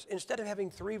difference. Instead of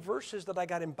having 3 verses that I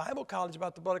got in Bible college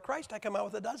about the blood of Christ, I come out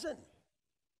with a dozen.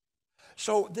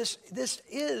 So this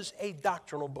is a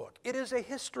doctrinal book. It is a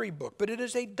history book, but it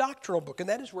is a doctrinal book, and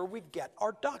that is where we get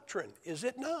our doctrine, is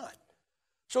it not?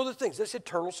 So the things, this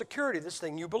eternal security, this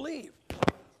thing you believe.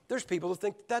 There's people who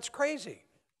think that's crazy.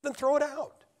 Then throw it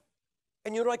out.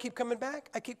 And you know what I keep coming back?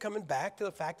 I keep coming back to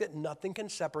the fact that nothing can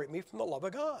separate me from the love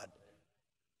of God.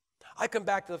 I come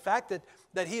back to the fact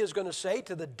that he is going to say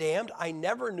to the damned, I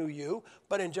never knew you.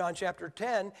 But in John chapter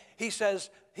 10, he says,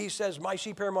 my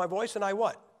sheep hear my voice, and I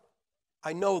what?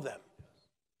 I know them.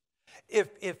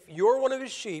 If you're one of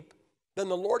his sheep, then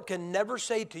the Lord can never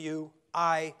say to you,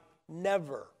 I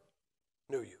never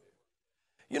knew you.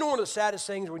 You know, one of the saddest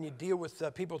things when you deal with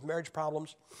people with marriage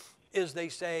problems is they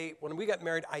say, when we got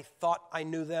married, I thought I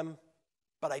knew them,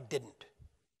 but I didn't.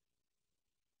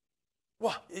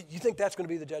 Well, you think that's going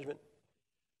to be the judgment?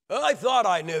 Well, I thought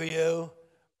I knew you,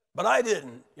 but I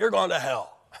didn't. You're going to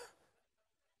hell.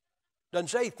 Doesn't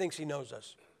say he thinks he knows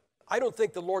us. I don't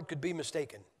think the Lord could be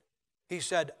mistaken. He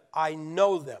said, I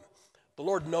know them. The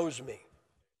Lord knows me.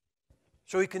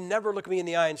 So he can never look me in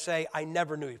the eye and say, I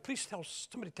never knew you. Please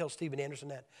somebody tell Stephen Anderson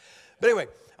that. But anyway,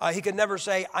 he can never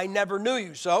say, I never knew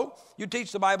you. So you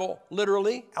teach the Bible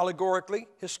literally, allegorically,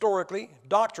 historically,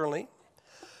 doctrinally.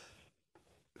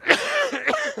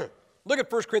 Look at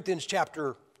 1 Corinthians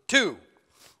chapter 2.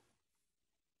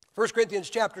 1 Corinthians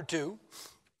chapter 2.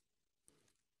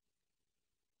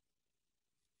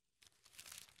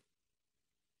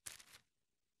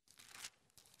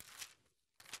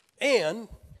 And,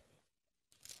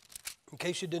 in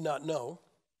case you did not know,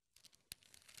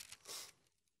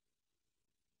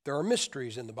 there are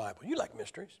mysteries in the Bible. You like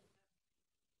mysteries.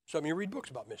 Some of you read books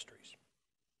about mysteries.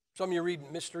 Some of you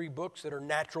read mystery books that are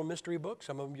natural mystery books.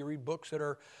 Some of them you read books that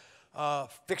are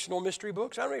fictional mystery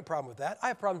books. I don't have any problem with that. I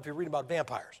have a problem if you read about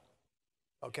vampires.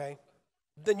 Okay?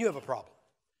 Then you have a problem.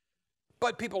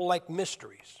 But people like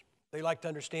mysteries. They like to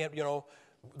understand, you know,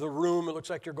 the room, it looks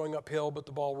like you're going uphill, but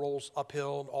the ball rolls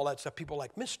uphill and all that stuff. People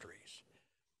like mysteries.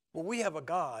 Well, we have a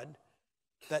God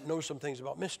that knows some things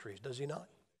about mysteries, does he not?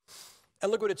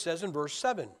 And look what it says in verse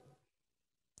 7.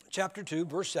 Chapter 2,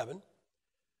 verse 7.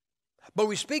 But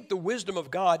we speak the wisdom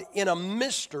of God in a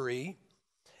mystery,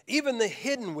 even the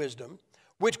hidden wisdom,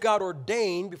 which God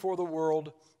ordained before the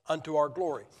world unto our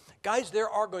glory. Guys, there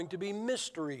are going to be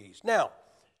mysteries. Now,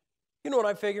 you know what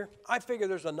I figure? I figure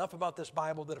there's enough about this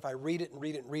Bible that if I read it and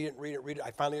read it and read it and read it and read it,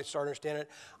 I finally start understanding it.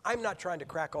 I'm not trying to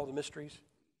crack all the mysteries.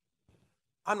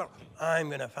 I'm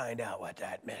going to find out what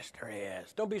that mystery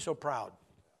is. Don't be so proud.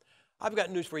 I've got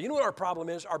news for you. You know what our problem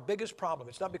is? Our biggest problem.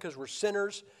 It's not because we're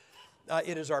sinners.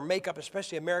 it is our makeup,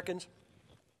 especially Americans.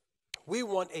 We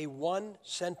want a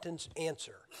one-sentence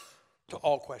answer to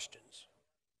all questions.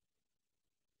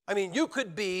 I mean, you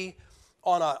could be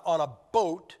on a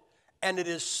boat and it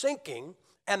is sinking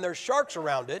and there's sharks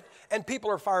around it and people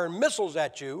are firing missiles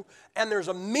at you and there's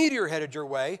a meteor headed your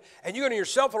way and you go to your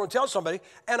cell phone and tell somebody,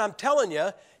 and I'm telling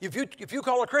you, if you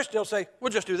call a Christian, they'll say,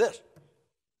 we'll just do this.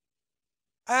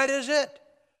 That is it.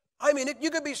 I mean, you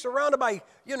could be surrounded by,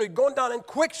 going down in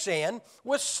quicksand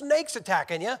with snakes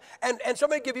attacking you and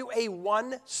somebody give you a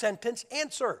one-sentence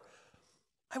answer.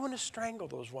 I want to strangle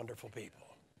those wonderful people.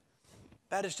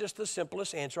 That is just the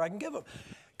simplest answer I can give them.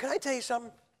 Can I tell you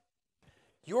something?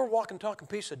 You're a walking, talking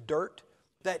piece of dirt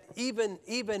that even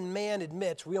man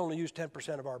admits we only use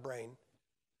 10% of our brain.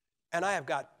 And I have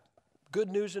got good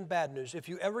news and bad news. If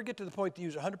you ever get to the point to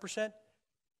use 100%,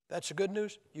 that's the good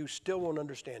news. You still won't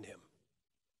understand him.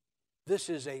 This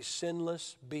is a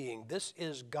sinless being. This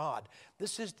is God.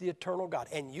 This is the eternal God.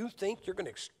 And you think you're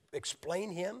going to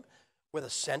explain him with a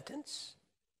sentence?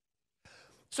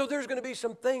 So there's going to be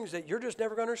some things that you're just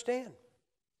never going to understand.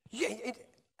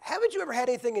 Haven't you ever had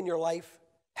anything in your life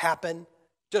happen,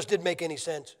 just didn't make any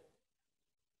sense?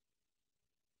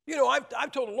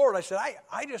 I've told the Lord, I said,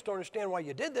 I just don't understand why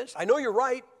you did this. I know you're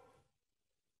right,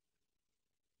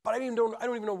 but I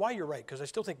don't even know why you're right, because I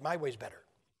still think my way's better.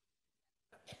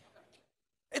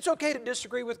 It's okay to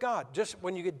disagree with God. Just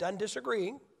when you get done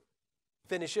disagreeing,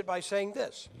 finish it by saying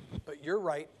this, but you're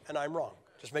right and I'm wrong.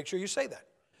 Just make sure you say that.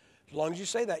 As long as you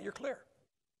say that, you're clear.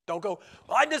 Don't go,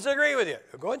 well, I disagree with you.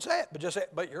 Go ahead and say it, but just say,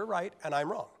 but you're right and I'm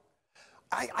wrong.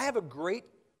 I have a great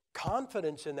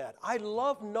confidence in that. I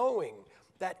love knowing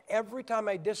that every time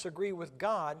I disagree with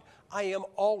God, I am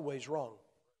always wrong.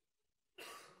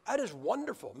 That is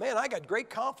wonderful. Man, I got great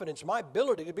confidence in my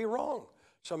ability to be wrong.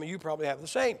 Some of you probably have the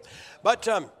same. But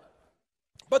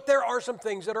there are some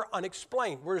things that are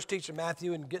unexplained. We're just teaching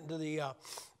Matthew and getting to the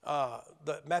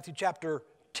Matthew chapter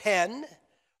 10.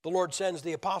 The Lord sends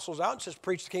the apostles out and says,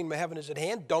 preach the kingdom of heaven is at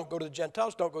hand. Don't go to the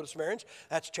Gentiles. Don't go to Samaritans.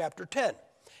 That's chapter 10.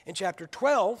 In chapter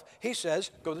 12, he says,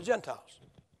 go to the Gentiles.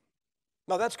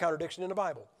 Now, that's contradiction in the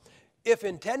Bible. If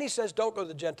in 10 he says, don't go to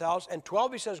the Gentiles, and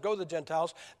 12 he says, go to the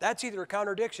Gentiles, that's either a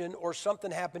contradiction or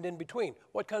something happened in between.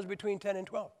 What comes between 10 and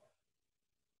 12?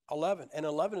 11. And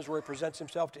 11 is where he presents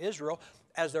himself to Israel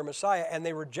as their Messiah, and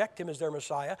they reject him as their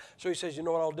Messiah. So he says, you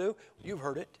know what I'll do? You've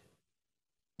heard it.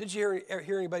 Did you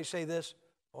hear anybody say this?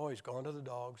 Oh, he's gone to the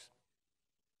dogs.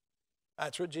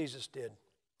 That's what Jesus did.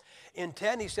 In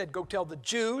 10, he said, go tell the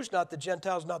Jews, not the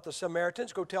Gentiles, not the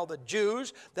Samaritans. Go tell the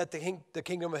Jews that the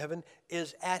kingdom of heaven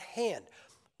is at hand.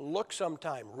 Look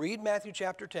sometime. Read Matthew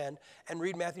chapter 10 and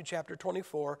read Matthew chapter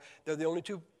 24. They're the only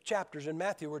two chapters in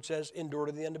Matthew where it says, endure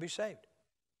to the end to be saved.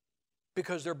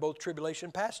 Because they're both tribulation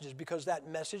passages. Because that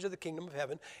message of the kingdom of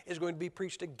heaven is going to be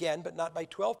preached again, but not by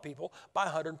 12 people, by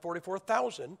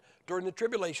 144,000 during the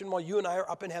tribulation while you and I are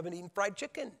up in heaven eating fried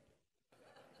chicken.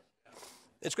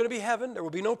 It's going to be heaven. There will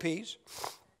be no peace.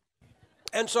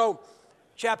 And so,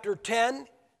 chapter 10,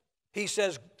 he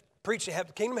says, preach the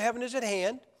kingdom of heaven is at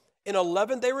hand. In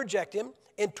 11, they reject him.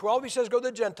 In 12, he says, go to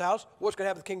the Gentiles. What's going to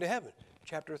happen to the kingdom of heaven?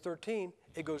 Chapter 13,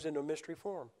 it goes into a mystery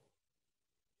form.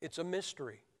 It's a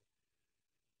mystery.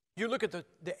 You look at the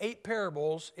 8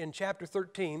 parables in chapter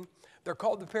 13. They're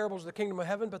called the parables of the kingdom of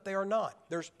heaven, but they are not.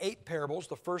 There's 8 parables.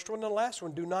 The first one and the last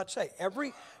one do not say.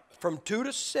 From 2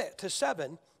 to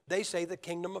 7, they say the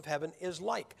kingdom of heaven is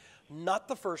like. Not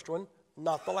the first one,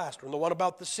 not the last one. The one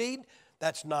about the seed,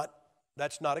 that's not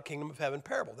a kingdom of heaven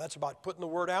parable. That's about putting the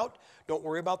word out. Don't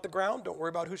worry about the ground. Don't worry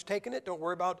about who's taking it. Don't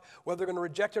worry about whether they're going to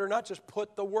reject it or not. Just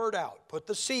put the word out. Put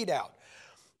the seed out.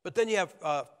 But then you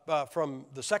have from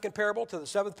the second parable to the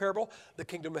 7th parable, the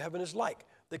kingdom of heaven is like.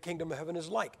 The kingdom of heaven is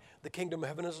like. The kingdom of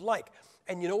heaven is like.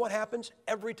 And you know what happens?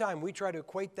 Every time we try to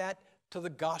equate that to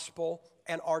the gospel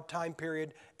and our time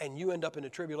period, and you end up in a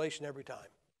tribulation every time.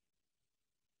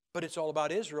 But it's all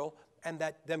about Israel and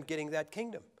them getting that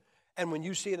kingdom. And when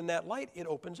you see it in that light, it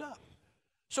opens up.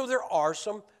 So there are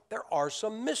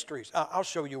some mysteries. I'll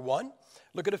show you one.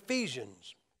 Look at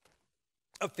Ephesians.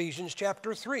 Ephesians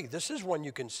chapter 3. This is one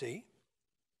you can see.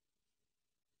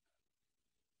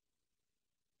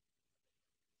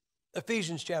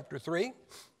 Ephesians chapter 3.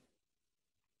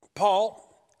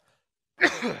 Paul,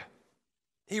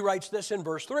 he writes this in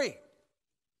verse 3.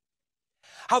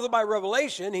 How that by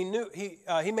revelation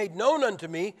he made known unto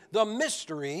me the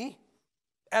mystery,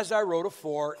 as I wrote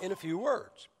afore in a few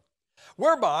words.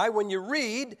 Whereby, when you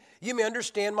read, you may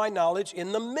understand my knowledge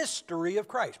in the mystery of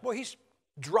Christ. Boy, he's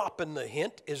dropping the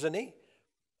hint, isn't he?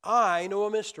 I know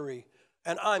a mystery,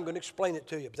 and I'm going to explain it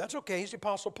to you. But that's okay. He's the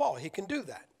Apostle Paul. He can do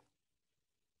that.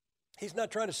 He's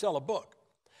not trying to sell a book.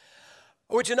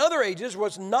 Which in other ages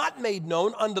was not made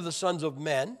known unto the sons of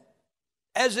men,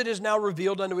 as it is now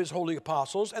revealed unto his holy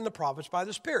apostles and the prophets by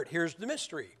the Spirit. Here's the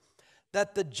mystery,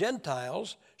 that the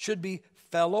Gentiles should be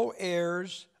fellow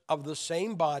heirs of the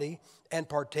same body and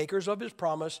partakers of his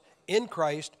promise in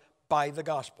Christ by the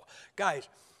gospel. Guys,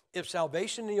 if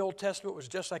salvation in the Old Testament was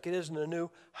just like it is in the New,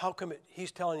 how come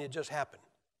he's telling you it just happened?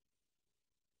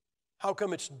 How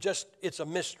come it's a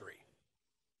mystery?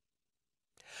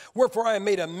 Wherefore I am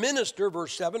made a minister,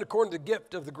 verse 7, according to the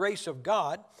gift of the grace of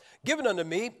God, given unto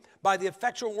me by the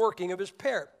effectual working of his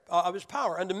power.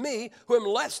 Unto me, who am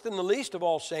less than the least of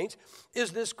all saints,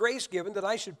 is this grace given, that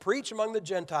I should preach among the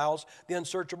Gentiles the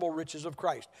unsearchable riches of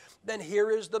Christ. Then here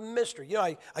is the mystery. You know,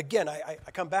 I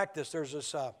come back to this. There's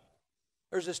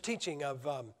this teaching of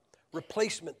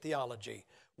replacement theology,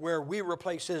 where we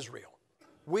replace Israel.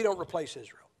 We don't replace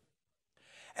Israel.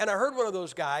 And I heard one of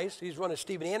those guys, he's one of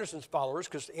Stephen Anderson's followers,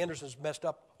 because Anderson's messed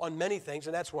up on many things,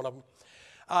 and that's one of them.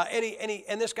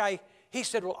 And this guy, he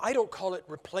said, well, I don't call it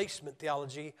replacement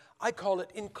theology. I call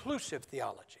it inclusive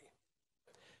theology.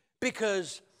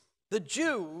 Because the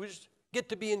Jews get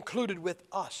to be included with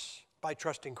us by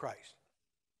trusting Christ.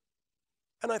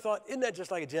 And I thought, isn't that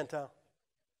just like a Gentile?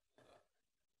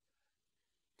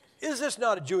 Is this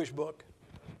not a Jewish book?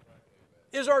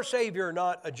 Is our Savior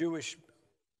not a Jewish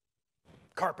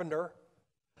carpenter?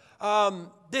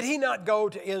 Did he not go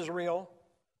to Israel?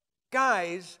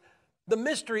 Guys, the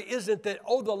mystery isn't that,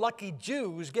 oh, the lucky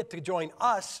Jews get to join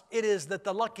us. It is that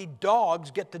the lucky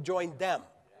dogs get to join them.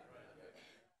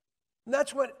 And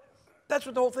that's what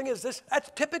the whole thing is.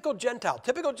 That's typical Gentile.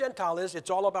 Typical Gentile is, it's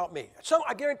all about me. So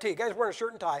I guarantee you, guys wearing a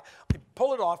shirt and tie,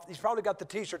 pull it off, he's probably got the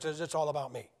t-shirt that says, it's all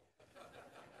about me.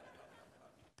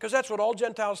 Because that's what all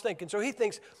Gentiles think. And so he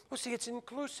thinks, well, see, it's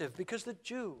inclusive because the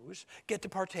Jews get to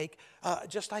partake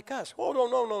just like us. Oh,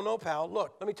 no, pal.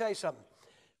 Look, let me tell you something.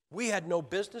 We had no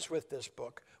business with this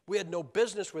book. We had no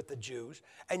business with the Jews.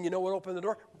 And you know what opened the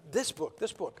door? This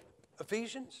book,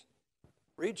 Ephesians.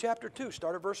 Read chapter 2.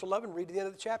 Start at verse 11. Read to the end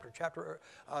of the chapter. Chapter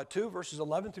 2, verses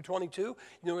 11 through 22. You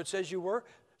know what it says you were? It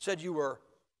said you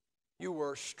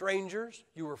were strangers.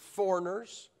 You were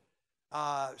foreigners.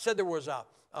 Said there was a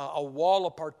wall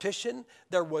of partition.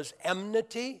 There was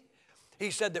enmity.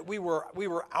 He said that we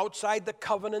were outside the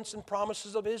covenants and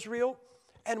promises of Israel.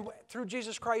 And through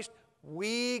Jesus Christ,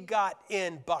 we got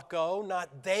in, bucko.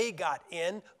 Not they got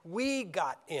in. We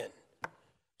got in.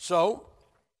 So,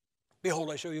 behold,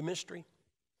 I show you a mystery.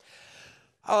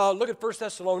 Look at 1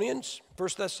 Thessalonians. 1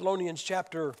 Thessalonians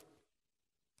chapter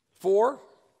 4.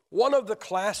 One of the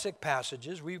classic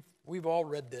passages. We've all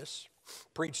read this,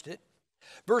 preached it.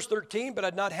 Verse 13, but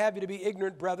I'd not have you to be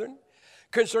ignorant, brethren,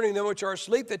 concerning them which are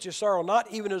asleep, that you sorrow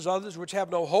not, even as others which have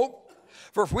no hope.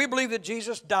 For if we believe that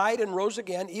Jesus died and rose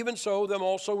again, even so them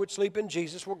also which sleep in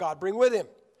Jesus will God bring with him.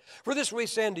 For this we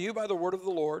say unto you by the word of the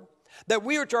Lord, that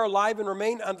we which are alive and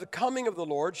remain unto the coming of the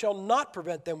Lord shall not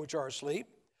prevent them which are asleep.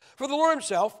 For the Lord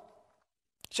himself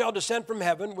shall descend from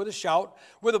heaven with a shout,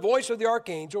 with the voice of the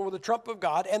archangel, with the trump of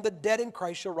God, and the dead in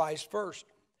Christ shall rise first.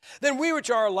 Then we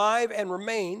which are alive and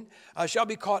remain shall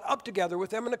be caught up together with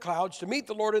them in the clouds to meet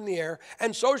the Lord in the air,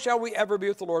 and so shall we ever be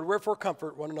with the Lord. Wherefore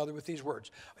comfort one another with these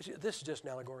words. This is just an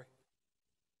allegory.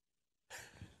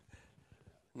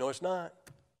 No, it's not.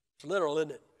 It's literal,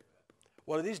 isn't it?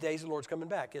 One of these days the Lord's coming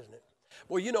back, isn't it?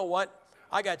 Well, you know what?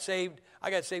 I got saved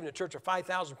in a church of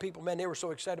 5,000 people. Man, they were so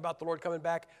excited about the Lord coming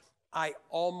back. I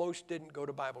almost didn't go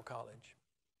to Bible college.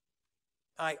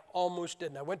 I almost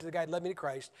didn't. I went to the guy who led me to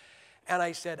Christ. And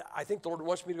I said, I think the Lord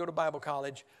wants me to go to Bible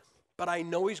college, but I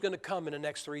know he's going to come in the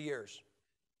next 3 years.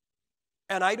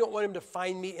 And I don't want him to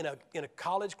find me in a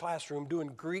college classroom doing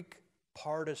Greek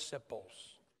participles.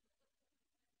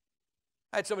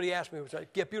 I had somebody ask me,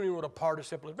 Gipp, you don't even know what a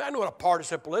participle is. I know what a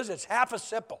participle is. It's half a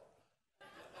sipple.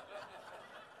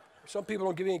 Some people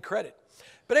don't give me any credit.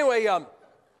 But anyway, and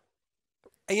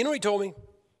you know what he told me?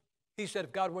 He said,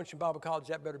 if God wants you in Bible college,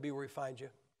 that better be where he finds you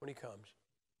when he comes.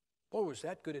 Boy, was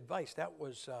that good advice. That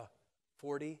was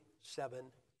 47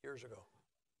 years ago.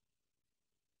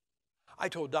 I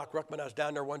told Doc Ruckman I was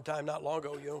down there one time not long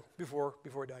ago, before he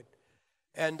died.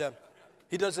 And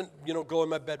he doesn't, go in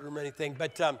my bedroom or anything.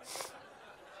 But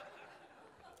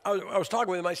I was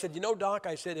talking with him. I said, Doc,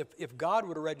 I said, if God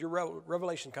would have read your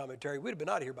Revelation commentary, we'd have been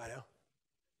out of here by now.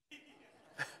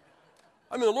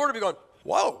 I mean, the Lord would be going,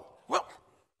 whoa, well,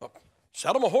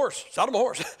 sell him a horse.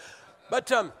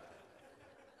 But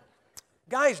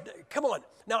guys, come on.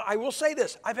 Now, I will say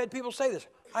this. I've had people say this.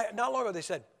 Not long ago, they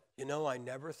said, I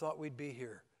never thought we'd be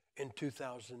here in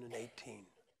 2018.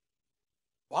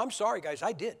 Well, I'm sorry, guys.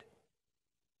 I did.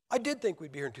 I did think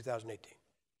we'd be here in 2018.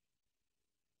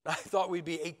 I thought we'd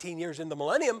be 18 years in the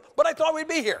millennium, but I thought we'd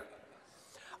be here.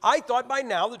 I thought by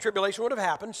now the tribulation would have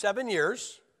happened, 7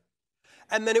 years,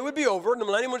 and then it would be over, and the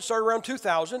millennium would start around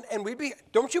 2000, and we'd be,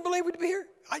 don't you believe we'd be here?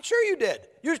 I'm sure you did.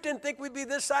 You just didn't think we'd be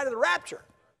this side of the rapture.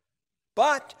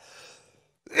 But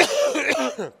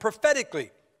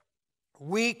prophetically,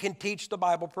 we can teach the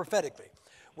Bible prophetically.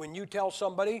 When you tell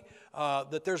somebody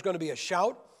that there's going to be a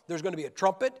shout, there's going to be a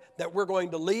trumpet, that we're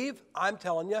going to leave, I'm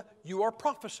telling you, you are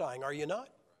prophesying, are you not?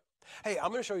 Hey,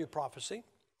 I'm going to show you prophecy.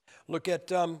 Look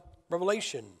at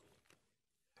Revelation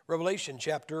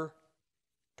chapter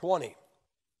 20.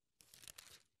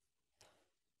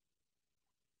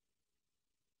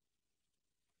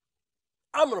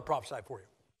 I'm going to prophesy for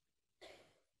you.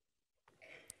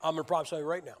 I'm going to prophesy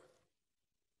right now.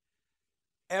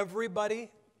 Everybody,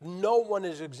 no one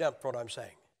is exempt from what I'm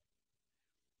saying.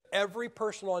 Every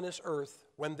person on this earth,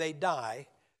 when they die,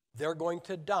 they're going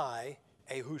to die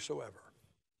a whosoever.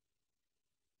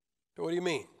 So what do you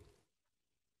mean?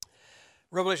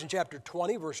 Revelation chapter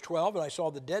 20, verse 12, and I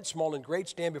saw the dead, small and great,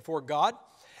 stand before God,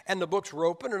 and the books were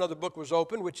open. Another book was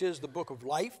opened, which is the book of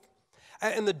life.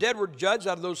 And the dead were judged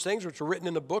out of those things which were written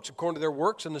in the books according to their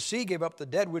works, and the sea gave up the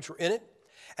dead which were in it,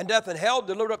 and death and hell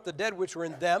delivered up the dead which were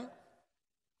in them,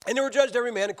 and they were judged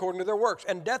every man according to their works.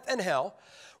 And death and hell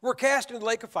were cast into the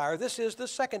lake of fire. This is the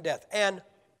second death. And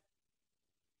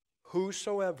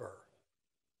whosoever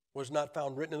was not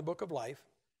found written in the book of life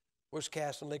was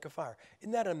cast in the lake of fire.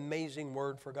 Isn't that an amazing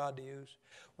word for God to use?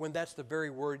 When that's the very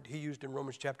word he used in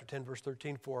Romans chapter 10, verse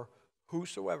 13, for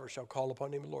whosoever shall call upon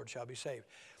the name of the Lord shall be saved.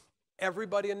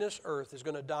 Everybody in this earth is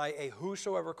going to die a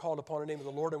whosoever called upon the name of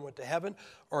the Lord and went to heaven,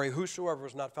 or a whosoever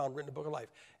was not found written in the book of life.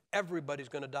 Everybody's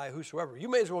going to die whosoever. You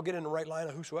may as well get in the right line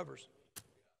of whosoever's.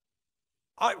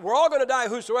 We're all going to die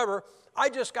whosoever. I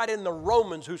just got in the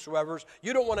Romans whosoever's.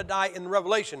 You don't want to die in the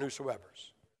Revelation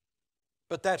whosoever's.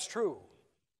 But that's true.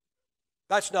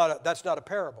 That's not a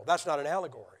parable. That's not an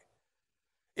allegory.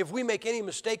 If we make any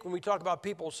mistake when we talk about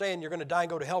people saying you're going to die and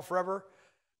go to hell forever,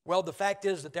 well, the fact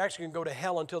is that they're actually going to go to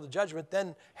hell until the judgment.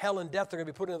 Then hell and death are going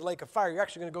to be put into the lake of fire. You're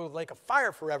actually going to go to the lake of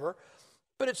fire forever.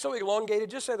 But it's so elongated,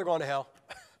 just say they're going to hell.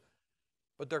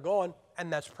 But they're going,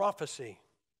 and that's prophecy.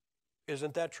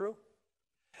 Isn't that true?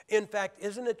 In fact,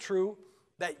 isn't it true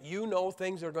that you know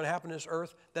things that are going to happen on this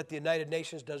earth that the United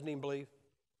Nations doesn't even believe?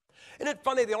 Isn't it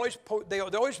funny, they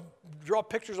always draw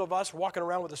pictures of us walking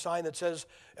around with a sign that says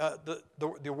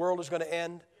the world is going to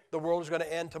end. The world is going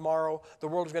to end tomorrow. The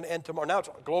world is going to end tomorrow. Now it's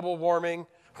global warming.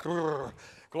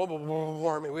 Global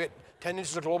warming. We had 10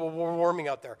 inches of global warming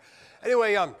out there.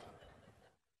 Anyway,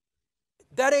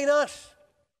 that ain't us.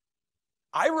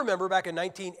 I remember back in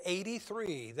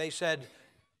 1983, they said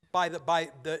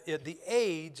the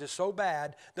AIDS is so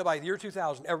bad that by the year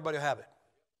 2000, everybody will have it.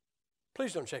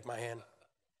 Please don't shake my hand.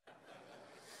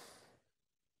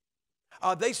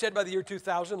 They said by the year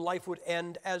 2000, life would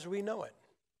end as we know it.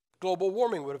 Global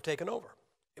warming would have taken over.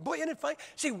 Boy, isn't it funny?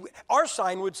 See, our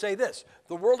sign would say this: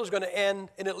 the world is going to end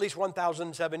in at least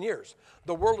 1,007 years.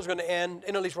 The world is going to end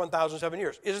in at least 1,007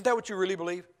 years. Isn't that what you really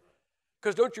believe?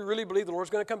 Because don't you really believe the Lord's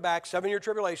going to come back, 7-year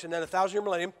tribulation, then a 1,000-year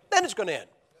millennium, then it's going to end.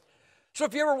 So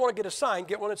if you ever want to get a sign,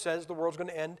 get one that says the world's going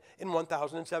to end in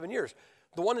 1,007 years.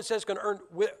 The one that says it's going to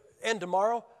end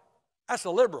tomorrow, that's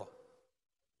a liberal.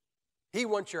 He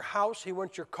wants your house, he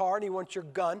wants your car, and he wants your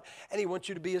gun, and he wants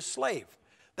you to be his slave.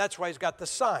 That's why he's got the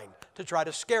sign, to try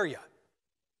to scare you.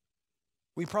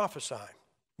 We prophesy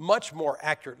much more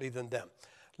accurately than them.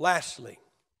 Lastly,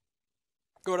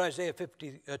 go to Isaiah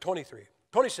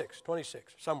 26,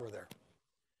 somewhere there.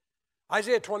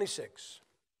 Isaiah 26.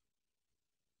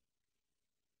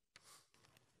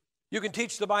 You can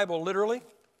teach the Bible literally,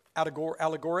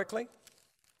 allegorically,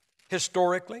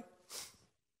 historically,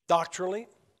 doctrinally,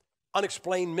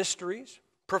 unexplained mysteries,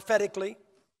 prophetically,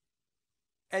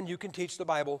 and you can teach the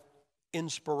Bible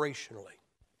inspirationally.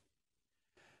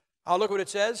 Look what it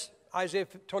says, Isaiah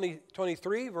 26,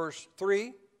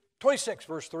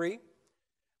 verse 3.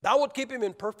 Thou wilt keep him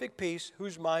in perfect peace,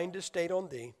 whose mind is stayed on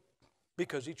thee,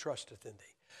 because he trusteth in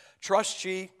thee. Trust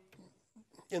ye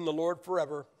in the Lord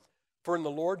forever, for in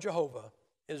the Lord Jehovah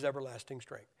is everlasting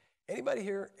strength. Anybody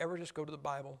here ever just go to the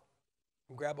Bible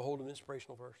and grab a hold of an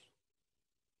inspirational verse?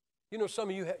 You know, some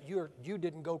of you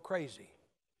didn't go crazy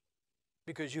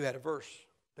because you had a verse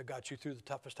that got you through the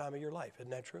toughest time of your life.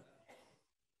 Isn't that true?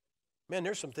 Man,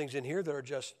 there's some things in here that are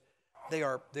just, they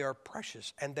are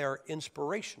precious and they're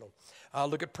inspirational.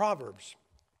 Look at Proverbs.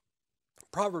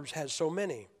 Proverbs has so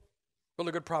many. But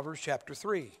look at Proverbs chapter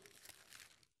 3.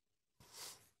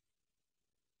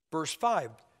 Verse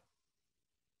 5.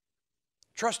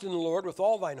 Trust in the Lord with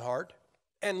all thine heart,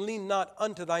 and lean not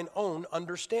unto thine own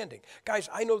understanding. Guys,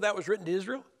 I know that was written to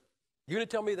Israel. You going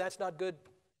to tell me that's not good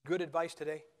advice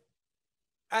today?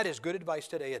 That is good advice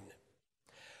today, isn't it?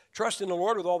 Trust in the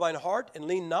Lord with all thine heart, and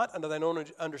lean not unto thine own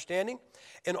understanding.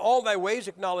 In all thy ways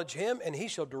acknowledge him, and he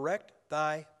shall direct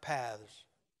thy paths.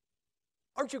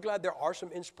 Aren't you glad there are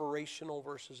some inspirational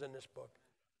verses in this book?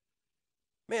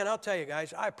 Man, I'll tell you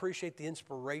guys, I appreciate the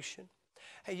inspiration.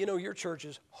 Hey, you know, your church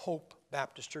is Hope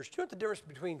Baptist Church. Do you know what the difference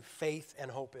between faith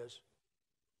and hope is?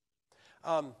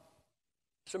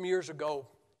 Some years ago,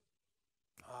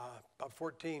 about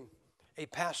 14, a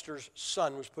pastor's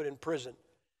son was put in prison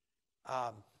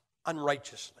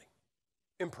unrighteously,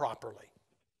 improperly.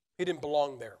 He didn't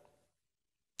belong there.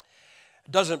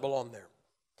 Doesn't belong there.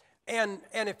 And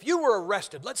if you were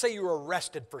arrested, let's say you were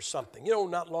arrested for something. You know,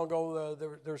 not long ago,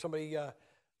 there was somebody,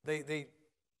 they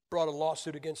brought a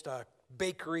lawsuit against a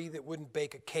bakery that wouldn't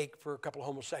bake a cake for a couple of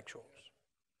homosexuals.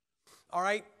 All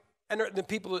right? And the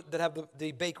people that have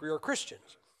the bakery are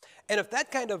Christians. And if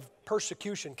that kind of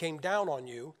persecution came down on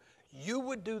you, you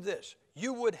would do this.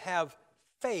 You would have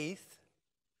faith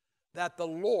that the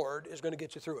Lord is going to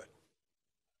get you through it.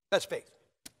 That's faith.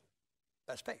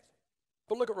 That's faith.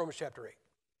 But look at Romans chapter 8.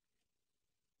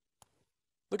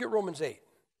 Look at Romans 8.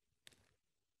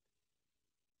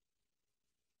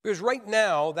 Because right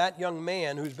now, that young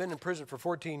man who's been in prison for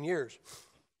 14 years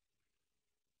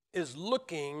is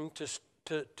looking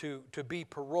to be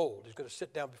paroled. He's going to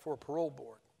sit down before a parole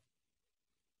board.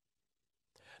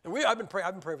 And I've been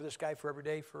praying for this guy for every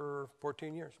day for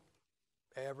 14 years.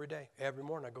 Every day, every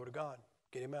morning I go to God.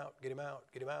 Get him out, get him out,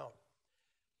 get him out.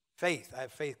 Faith, I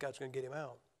have faith God's going to get him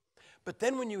out. But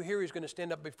then when you hear he's going to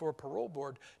stand up before a parole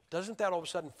board, doesn't that all of a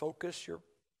sudden focus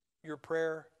your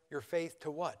prayer, your faith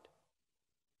to what?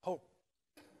 Hope.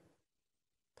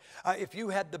 If you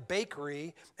had the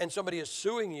bakery and somebody is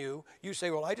suing you, you say,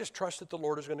 well, I just trust that the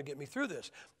Lord is going to get me through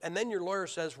this. And then your lawyer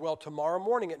says, well, tomorrow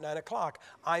morning at 9 o'clock,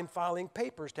 I'm filing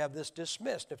papers to have this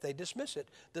dismissed. If they dismiss it,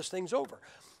 this thing's over.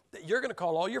 You're going to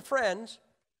call all your friends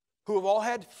who have all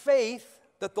had faith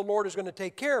that the Lord is going to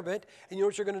take care of it. And you know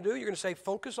what you're going to do? You're going to say,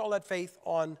 focus all that faith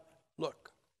on,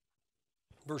 look,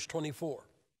 verse 24.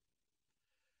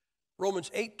 Romans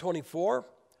 8:24, for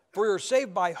we are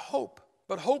saved by hope,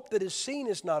 but hope that is seen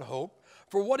is not hope.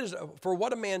 For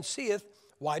what a man seeth,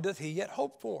 why doth he yet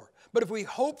hope for? But if we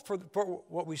hope for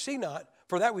what we see not,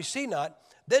 for that we see not,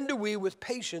 then do we with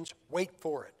patience wait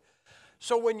for it.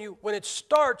 So when it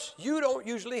starts, you don't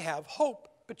usually have hope,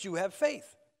 but you have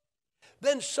faith.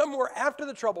 Then somewhere after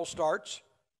the trouble starts,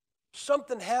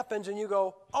 something happens and you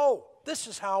go, oh, this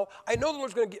is how, I know the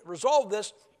Lord's going to resolve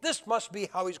this. This must be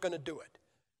how he's going to do it.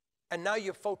 And now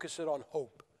you focus it on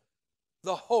hope.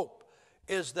 The hope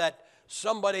is that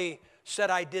somebody said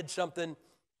I did something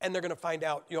and they're going to find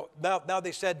out. You know, now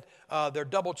they said they're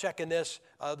double checking this,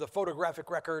 the photographic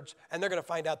records, and they're going to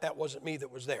find out that wasn't me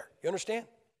that was there. You understand?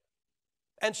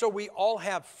 And so we all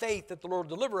have faith that the Lord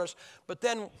will deliver us, but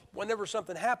then whenever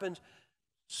something happens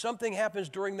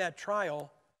during that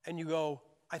trial, and you go,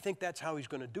 I think that's how he's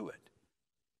going to do it.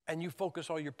 And you focus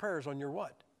all your prayers on your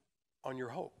what? On your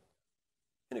hope.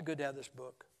 Isn't it good to have this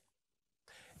book?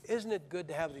 Isn't it good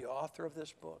to have the author of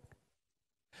this book?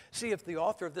 See, if the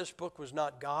author of this book was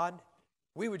not God,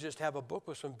 we would just have a book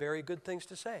with some very good things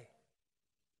to say.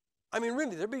 I mean,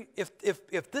 really,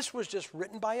 if this was just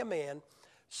written by a man,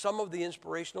 some of the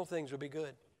inspirational things would be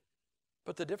good.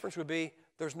 But the difference would be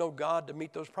there's no God to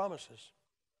meet those promises.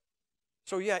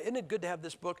 So yeah, isn't it good to have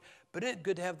this book? But isn't it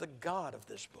good to have the God of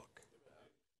this book?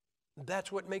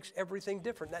 That's what makes everything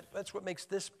different. That's what makes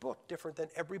this book different than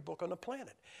every book on the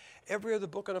planet. Every other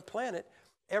book on the planet,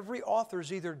 every author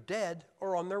is either dead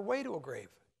or on their way to a grave.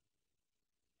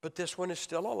 But this one is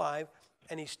still alive,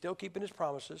 and he's still keeping his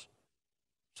promises.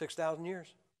 6,000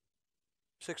 years.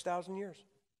 6,000 years.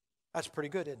 That's pretty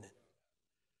good, isn't it?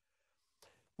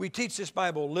 We teach this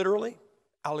Bible literally,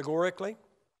 allegorically,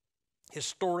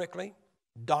 historically,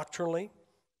 doctrinally,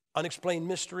 unexplained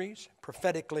mysteries,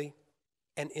 prophetically,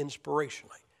 and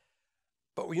inspirationally.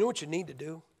 But you know what you need to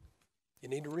do? You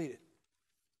need to read it.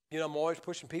 You know, I'm always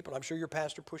pushing people. I'm sure your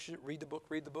pastor pushes it. Read the book,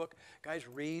 read the book. Guys,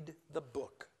 read the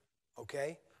book,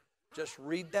 okay? Just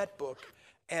read that book,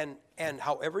 and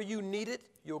however you need it,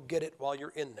 you'll get it while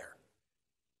you're in there.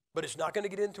 But it's not going to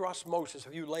get in through osmosis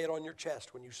if you lay it on your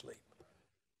chest when you sleep.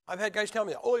 I've had guys tell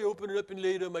me that, oh, you open it up and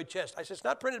lay it on my chest. I said, it's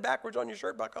not printed backwards on your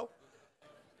shirt, bucko.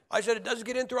 I said, it doesn't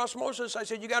get in through osmosis. I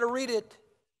said, you got to read it.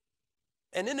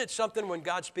 And isn't it something when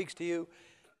God speaks to you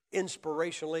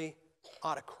inspirationally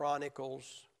out of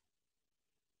Chronicles?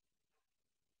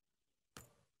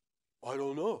 I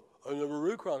don't know. I never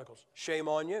read Chronicles. Shame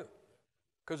on you.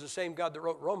 Because the same God that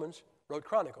wrote Romans Wrote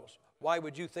Chronicles. Why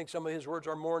would you think some of his words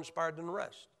are more inspired than the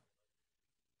rest?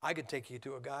 I could take you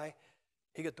to a guy,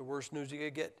 he got the worst news he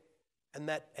could get.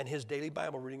 And his daily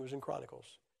Bible reading was in Chronicles.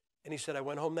 And he said, I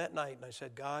went home that night and I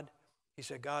said, God,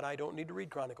 I don't need to read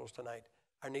Chronicles tonight.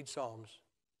 I need Psalms.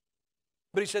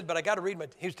 But he said, but I got to read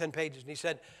he was 10 pages. And he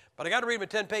said, but I got to read my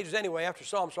 10 pages anyway after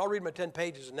Psalms. So I'll read my 10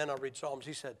 pages and then I'll read Psalms.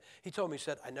 He told me,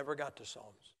 I never got to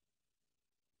Psalms.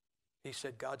 He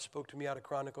said, God spoke to me out of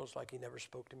Chronicles like he never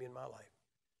spoke to me in my life.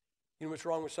 You know what's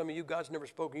wrong with some of you? God's never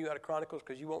spoken to you out of Chronicles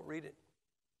because you won't read it.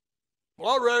 Well,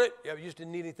 I read it. Yeah, but you just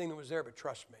didn't need anything that was there, but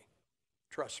trust me.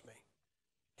 Trust me.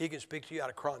 He can speak to you out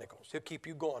of Chronicles. He'll keep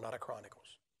you going out of Chronicles.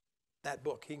 That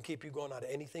book. He can keep you going out of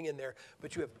anything in there,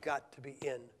 but you have got to be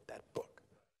in that book.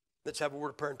 Let's have a word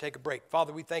of prayer and take a break.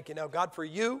 Father, we thank you now, God, for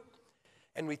you,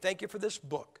 and we thank you for this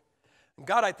book. And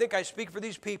God, I think I speak for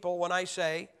these people when I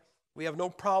say we have no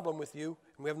problem with you,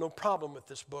 and we have no problem with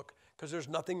this book, because there's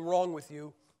nothing wrong with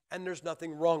you, and there's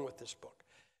nothing wrong with this book.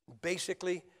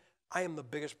 Basically, I am the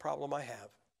biggest problem I have.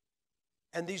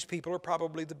 And these people are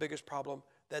probably the biggest problem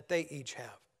that they each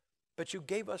have. But you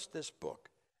gave us this book,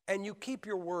 and you keep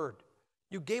your word.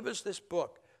 You gave us this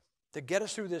book to get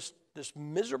us through this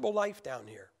miserable life down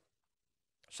here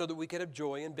so that we could have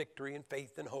joy and victory and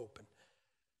faith and hope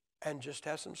and just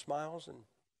have some smiles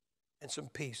and some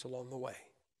peace along the way.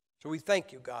 So we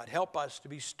thank you, God. Help us to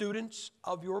be students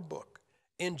of your book.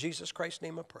 In Jesus Christ's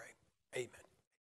name I pray. Amen.